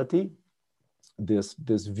my ability, this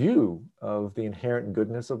view of the inherent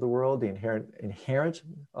goodness of the world, the inherent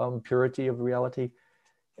purity of reality.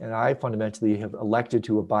 And I fundamentally have elected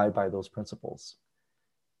to abide by those principles.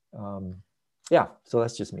 Yeah, so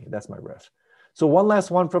that's just me. That's my riff. So one last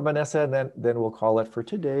one from Vanessa, and then we'll call it for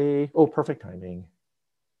today. Oh, perfect timing.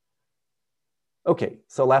 Okay,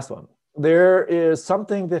 so last one. There is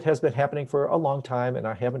something that has been happening for a long time, and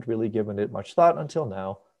I haven't really given it much thought until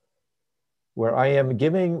now. where I am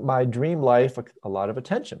giving my dream life a lot of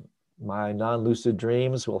attention. My non-lucid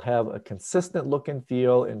dreams will have a consistent look and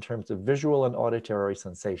feel in terms of visual and auditory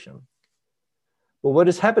sensation. But what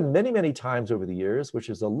has happened many, many times over the years, which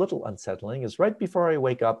is a little unsettling, is right before I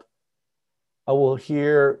wake up, I will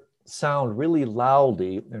hear sound really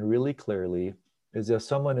loudly and really clearly, as if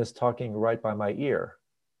someone is talking right by my ear,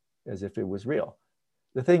 as if it was real.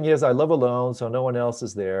 The thing is, I live alone, so no one else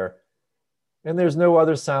is there. And there's no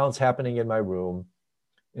other sounds happening in my room,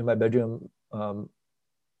 in my bedroom,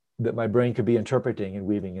 that my brain could be interpreting and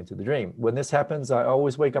weaving into the dream. When this happens, I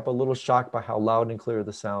always wake up a little shocked by how loud and clear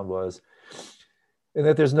the sound was, and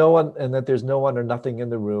that there's no one or nothing in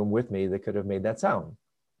the room with me that could have made that sound.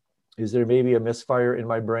 Is there maybe a misfire in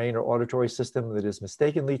my brain or auditory system that is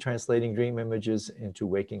mistakenly translating dream images into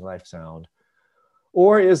waking life sound?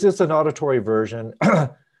 Or is this an auditory version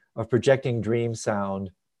of projecting dream sound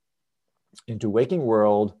into waking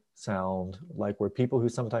world sound, like where people who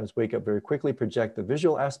sometimes wake up very quickly project the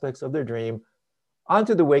visual aspects of their dream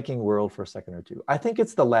onto the waking world for a second or two? I think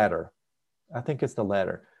it's the latter. I think it's the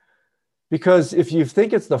latter. Because if you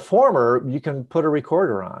think it's the former, you can put a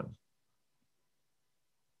recorder on.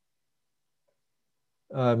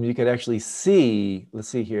 You could actually see, let's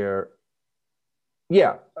see here.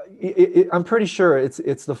 Yeah, I'm pretty sure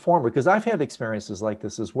it's the former, because I've had experiences like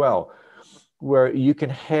this as well, where you can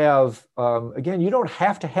have, again, you don't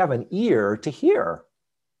have to have an ear to hear.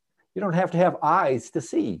 You don't have to have eyes to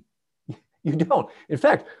see. You don't. In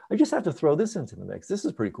fact, I just have to throw this into the mix. This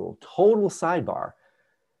is pretty cool. Total sidebar.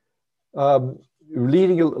 I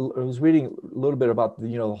was reading a little bit about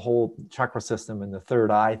the whole chakra system and the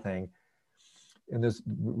third eye thing. And there's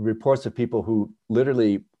reports of people who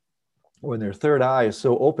literally, when their third eye is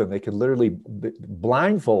so open, they can literally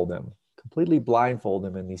blindfold them, completely blindfold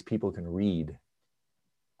them, and these people can read.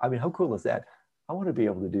 I mean, how cool is that? I want to be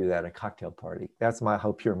able to do that at a cocktail party. That's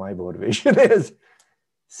how pure my motivation is.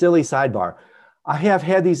 Silly sidebar. I have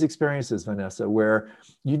had these experiences, Vanessa, where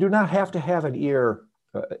you do not have to have an ear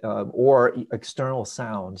or external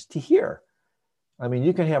sounds to hear. I mean,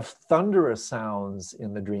 you can have thunderous sounds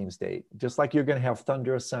in the dream state, just like you're going to have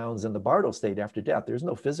thunderous sounds in the Bardo state after death. There's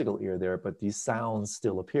no physical ear there, but these sounds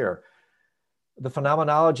still appear. The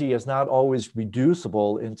phenomenology is not always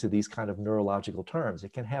reducible into these kind of neurological terms.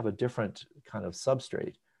 It can have a different kind of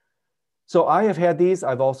substrate. So I have had these.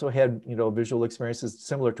 I've also had, visual experiences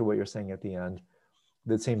similar to what you're saying at the end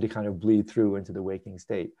that seem to kind of bleed through into the waking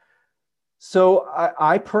state. So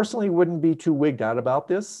I personally wouldn't be too wigged out about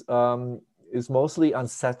this. Is mostly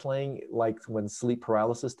unsettling, like when sleep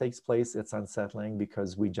paralysis takes place, it's unsettling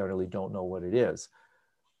because we generally don't know what it is.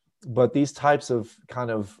 But these types of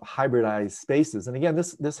kind of hybridized spaces, and again,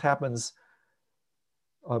 this happens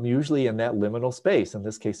usually in that liminal space. In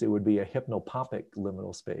this case, it would be a hypnopompic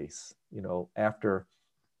liminal space, after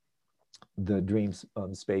the dream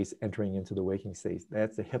space entering into the waking state.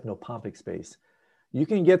 That's the hypnopompic space. You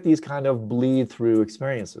can get these kind of bleed through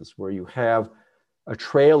experiences where you have a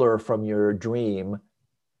trailer from your dream,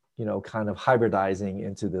 kind of hybridizing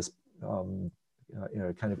into this kind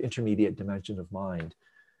of intermediate dimension of mind.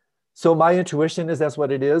 So my intuition is that's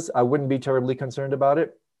what it is. I wouldn't be terribly concerned about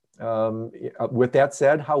it. With that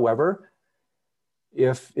said, however,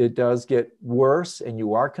 if it does get worse and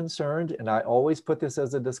you are concerned, and I always put this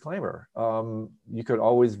as a disclaimer, you could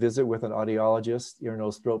always visit with an audiologist, ear,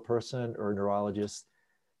 nose, throat person, or a neurologist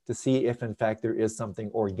to see if in fact there is something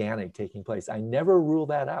organic taking place. I never rule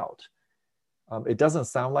that out. It doesn't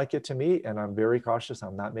sound like it to me, and I'm very cautious.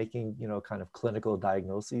 I'm not making, kind of clinical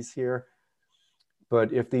diagnoses here.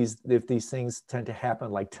 But if these things tend to happen,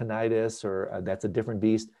 like tinnitus, or that's a different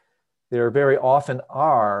beast, there very often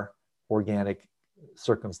are organic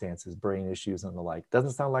circumstances, brain issues and the like.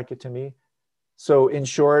 Doesn't sound like it to me. So in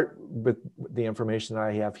short, with the information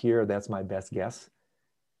I have here, that's my best guess.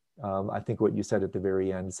 I think what you said at the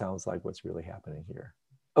very end sounds like what's really happening here.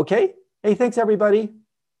 Okay. Hey, thanks everybody.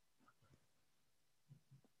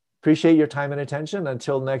 Appreciate your time and attention.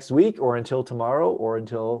 Until next week, or until tomorrow, or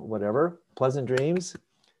until whatever. Pleasant dreams.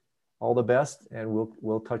 All the best, and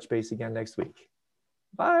we'll touch base again next week.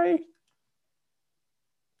 Bye.